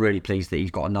 consistent. Really pleased that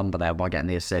he's got a number there by getting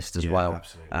the assist as well.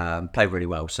 Absolutely. Played really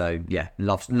well. So yeah,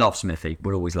 love Smithy.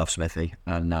 We'll always love Smithy.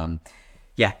 And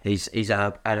he's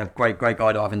a great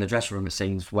guy to have in the dressing room, it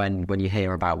seems, when you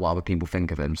hear about what other people think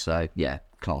of him. So, yeah,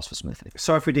 class for Smithy.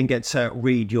 Sorry if we didn't get to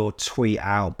read your tweet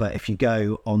out, but if you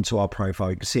go onto our profile,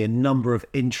 you can see a number of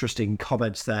interesting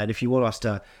comments there. And if you want us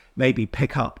to maybe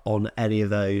pick up on any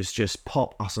of those, just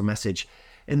pop us a message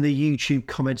in the YouTube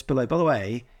comments below. By the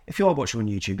way, if you are watching on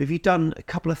YouTube, have you done a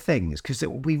couple of things? Because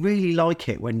we really like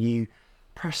it when you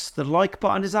press the like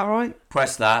button, is that right?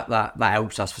 Press that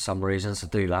helps us for some reason, so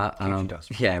do that. Does.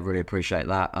 Yeah, really appreciate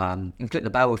that. And click the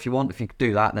bell if you want. If you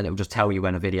do that, then it'll just tell you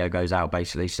when a video goes out,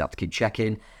 basically, so you have to keep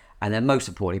checking. And then most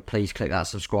importantly, please click that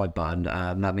subscribe button.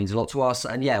 That means a lot to us.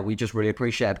 And yeah, we just really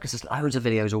appreciate it because there's loads of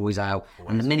videos always out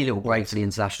and the mini little break to the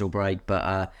international break.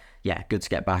 But good to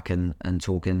get back and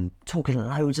talking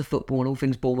loads of football and all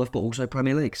things Bournemouth, but also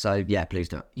Premier League. So yeah, please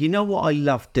do it. You know what I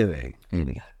love doing? Here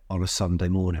we go. On a Sunday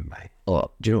morning, mate.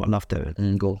 What? Do you know what I love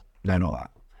doing? Go. No, not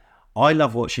that. I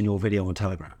love watching your video on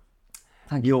Telegram.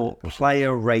 Thank you. Your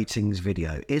player ratings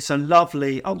video. It's a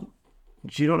lovely...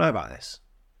 do you not know about this?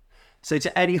 So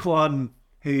to anyone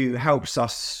who helps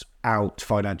us out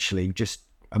financially, just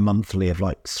a monthly of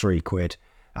like £3,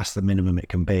 that's the minimum it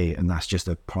can be, and that's just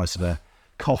the price of a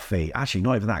coffee. Actually,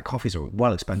 not even that. Coffees are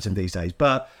well expensive these days,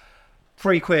 but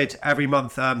 £3 every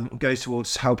month goes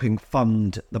towards helping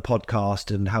fund the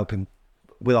podcast and helping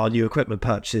with our new equipment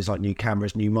purchases, like new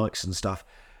cameras, new mics and stuff.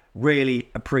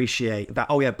 Really appreciate that.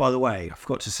 Oh yeah, by the way, I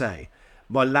forgot to say,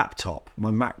 my laptop,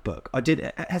 my MacBook,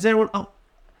 has anyone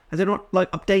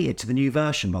updated to the new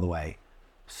version, by the way?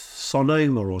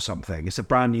 Sonoma or something. It's a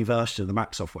brand new version of the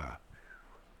Mac software.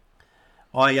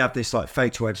 I have this like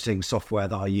photo editing software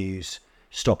that I use,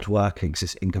 stopped working because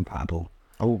it's incompatible.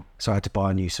 Oh, so I had to buy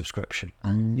a new subscription.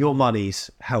 Your money's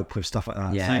help with stuff like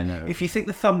that. Yeah, so I know. If you think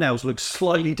the thumbnails look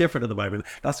slightly different at the moment,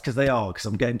 that's because they are, because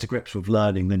I'm getting to grips with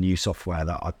learning the new software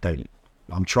that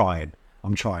I'm trying.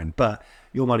 But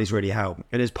your money's really helped.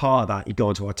 And as part of that, you go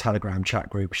into our Telegram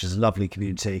chat group, which is a lovely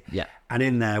community. Yeah. And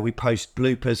in there, we post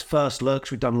bloopers, first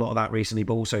looks. We've done a lot of that recently,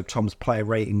 but also Tom's player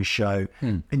ratings show.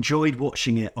 Enjoyed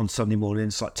watching it on Sunday morning.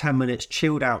 It's like 10 minutes,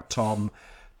 chilled out Tom,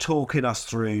 talking us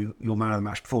through your man of the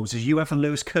match performances. You have and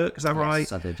Lewis Cook, is that right?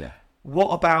 Yes, I did, yeah. What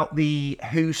about the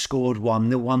who scored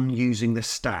one, the one using the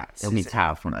stats? It'll be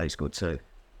Tav from who scored 2.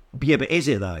 Yeah, but is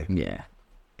it though? Yeah.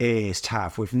 It is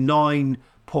Tav with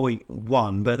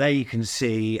 9.1, but there you can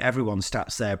see everyone's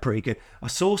stats there pretty good. I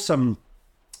saw some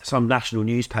national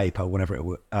newspaper, whenever it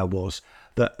was,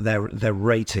 their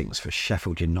ratings for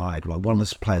Sheffield United. Like one of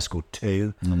the players scored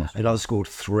 2, another scored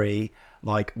 3.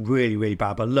 Like really, really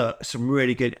bad. But look, some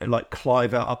really good, like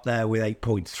Cliver up there with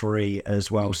 8.3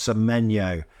 as well.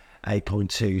 Semenyo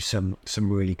 8.2.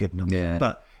 Some really good numbers. Yeah.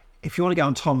 But if you want to get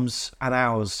on Tom's and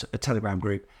ours a Telegram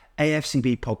group,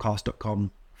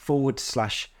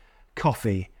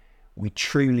 afcbpodcast.com/coffee. We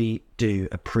truly do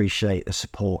appreciate the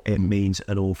support. It means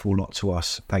an awful lot to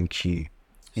us. Thank you.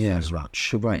 Yeah, so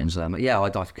much. Good ratings there. Yeah, I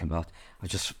think about. I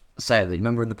just say that.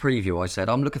 Remember in the preview, I said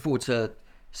I'm looking forward to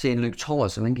seeing Luke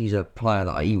Thomas. I think he's a player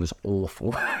that he was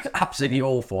awful, absolutely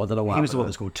awful. I don't know what he was the one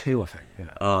that scored 2, I think.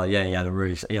 Oh yeah, he had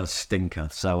a stinker.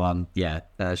 So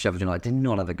Sheffield United did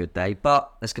not have a good day,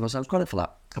 but let's give ourselves credit for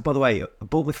that. Oh, by the way,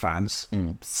 Bournemouth fans,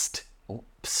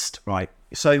 right.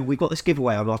 So we've got this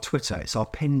giveaway on our Twitter. It's our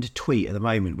pinned tweet at the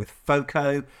moment with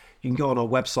Foco. You can go on our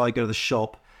website, go to the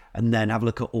shop, and then have a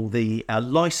look at all the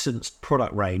licensed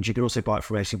product range. You can also buy it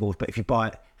from AFC Bournemouth, but if you buy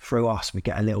it through us, we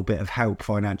get a little bit of help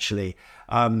financially.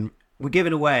 We're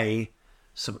giving away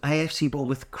some AFC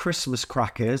Bournemouth Christmas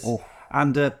crackers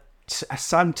and a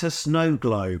Santa Snow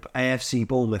Globe AFC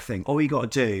Bournemouth thing. All you got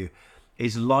to do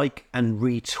is like and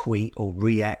retweet or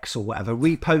re-X or whatever.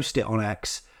 Repost it on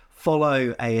X.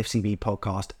 Follow AFCB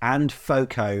Podcast and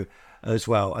Foco as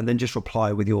well, and then just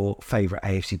reply with your favourite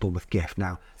AFC Bournemouth gift.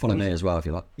 Now, follow me as well if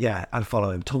you like. Yeah, and follow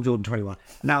him, Tom Jordan 21.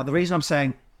 Now, the reason I'm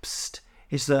saying psst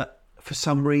is that for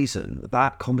some reason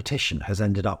that competition has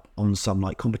ended up on some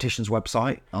like competitions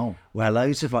website. Where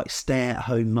loads of like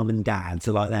stay-at-home mum and dads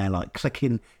are like there, like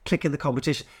clicking the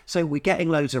competition. So we're getting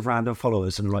loads of random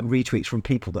followers and like retweets from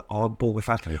people that are Bournemouth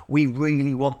fans. We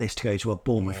really want this to go to a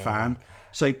Bournemouth fan.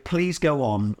 So please go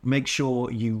on, make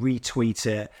sure you retweet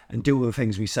it and do all the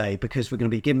things we say, because we're going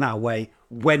to be giving that away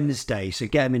Wednesday. So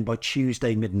get them in by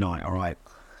Tuesday midnight, all right?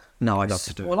 No, I love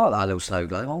to do it. Well, I like that little snow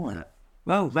globe, I want it.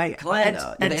 Well, mate,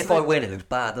 if I win, it looks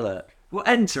bad, doesn't it? Well,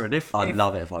 enter, and I'd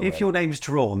love it if I win. If your name's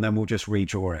drawn, then we'll just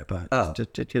redraw it. But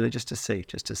just to see.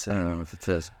 I don't know if it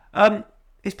is.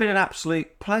 It's been an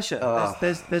absolute pleasure.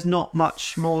 There's not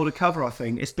much more to cover, I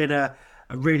think. It's been a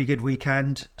really good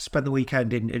weekend. Spent the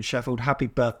weekend in Sheffield. Happy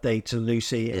birthday to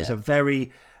Lucy. It's a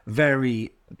very,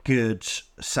 very good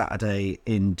Saturday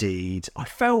indeed. I'm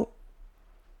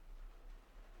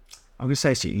going to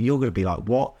say to you, you're going to be like,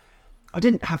 what? I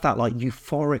didn't have that like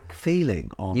euphoric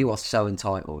feeling on. You are so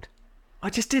entitled. I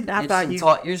just didn't have that.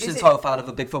 You're just an entitled fan of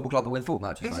a big football club that win football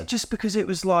matches. Is it just because it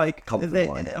was like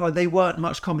they weren't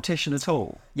much competition at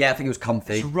all? Yeah, I think it was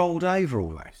comfy. It was rolled over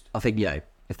almost. I think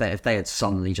if they had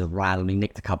suddenly just randomly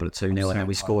nicked a couple of 2-0 and then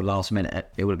we scored last minute,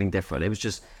 it would have been different. It was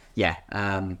just no,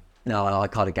 I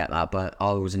kind of get that, but I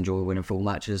always enjoy winning full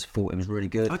matches. Thought it was really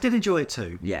good. I did enjoy it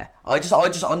too. Yeah, I'm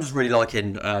just really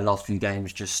liking last few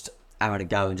games, just having a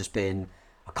go and just being.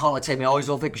 I can't like take my eyes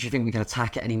off it because you think we can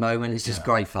attack at any moment. It's just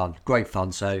great fun.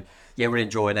 So yeah, really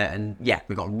enjoying it, and yeah,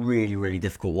 we've got a really, really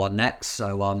difficult one next.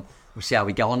 So we'll see how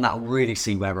we go on. That'll really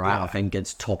see where we're at, I think,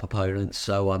 against top opponents.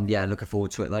 So looking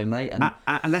forward to it though, mate.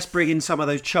 And let's bring in some of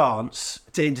those chants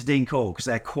into Dean Court because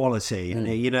they're quality, and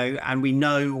and we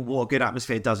know what a good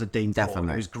atmosphere does at Dean Court.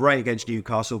 It was great against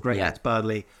Newcastle, great against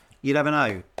Burnley. You never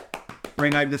know.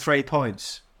 Bring home the 3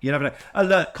 points. You never know.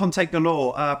 Alert, Conte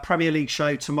Galore, Premier League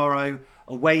show tomorrow.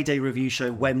 Away day review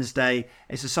show Wednesday.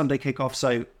 It's a Sunday kickoff,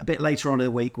 so a bit later on in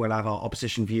the week we'll have our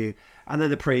opposition view and then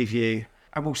the preview,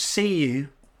 and we'll see you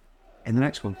in the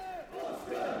next one.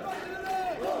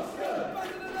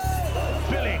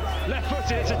 Billing, left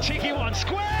footed, it's a cheeky one,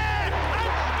 square and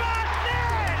smashed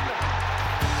in!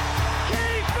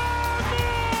 Keeper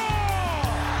more!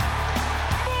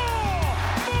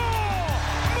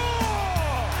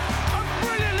 A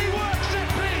brilliantly worked set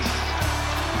piece!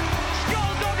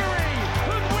 Skullduggery,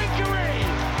 hoodwinkery,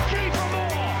 keeper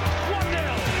more, 1-0.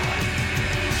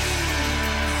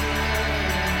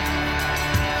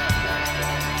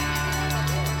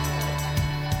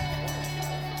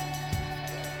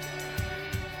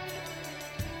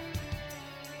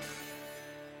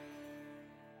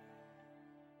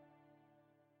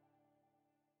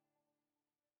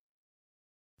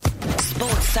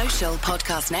 Sports Social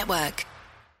Podcast Network.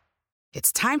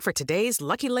 It's time for today's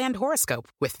Lucky Land horoscope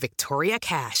with Victoria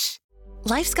Cash.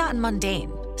 Life's gotten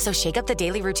mundane, so shake up the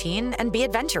daily routine and be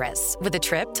adventurous with a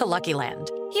trip to Lucky Land.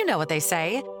 You know what they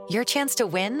say, your chance to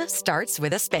win starts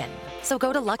with a spin. So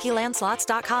go to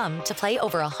LuckyLandSlots.com to play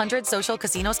over 100 social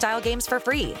casino-style games for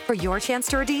free for your chance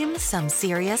to redeem some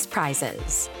serious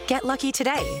prizes. Get lucky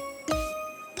today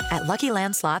at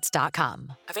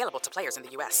LuckyLandSlots.com. Available to players in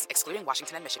the U.S., excluding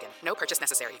Washington and Michigan. No purchase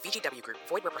necessary. VGW Group.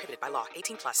 Void where prohibited by law.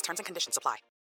 18+. Terms and conditions apply.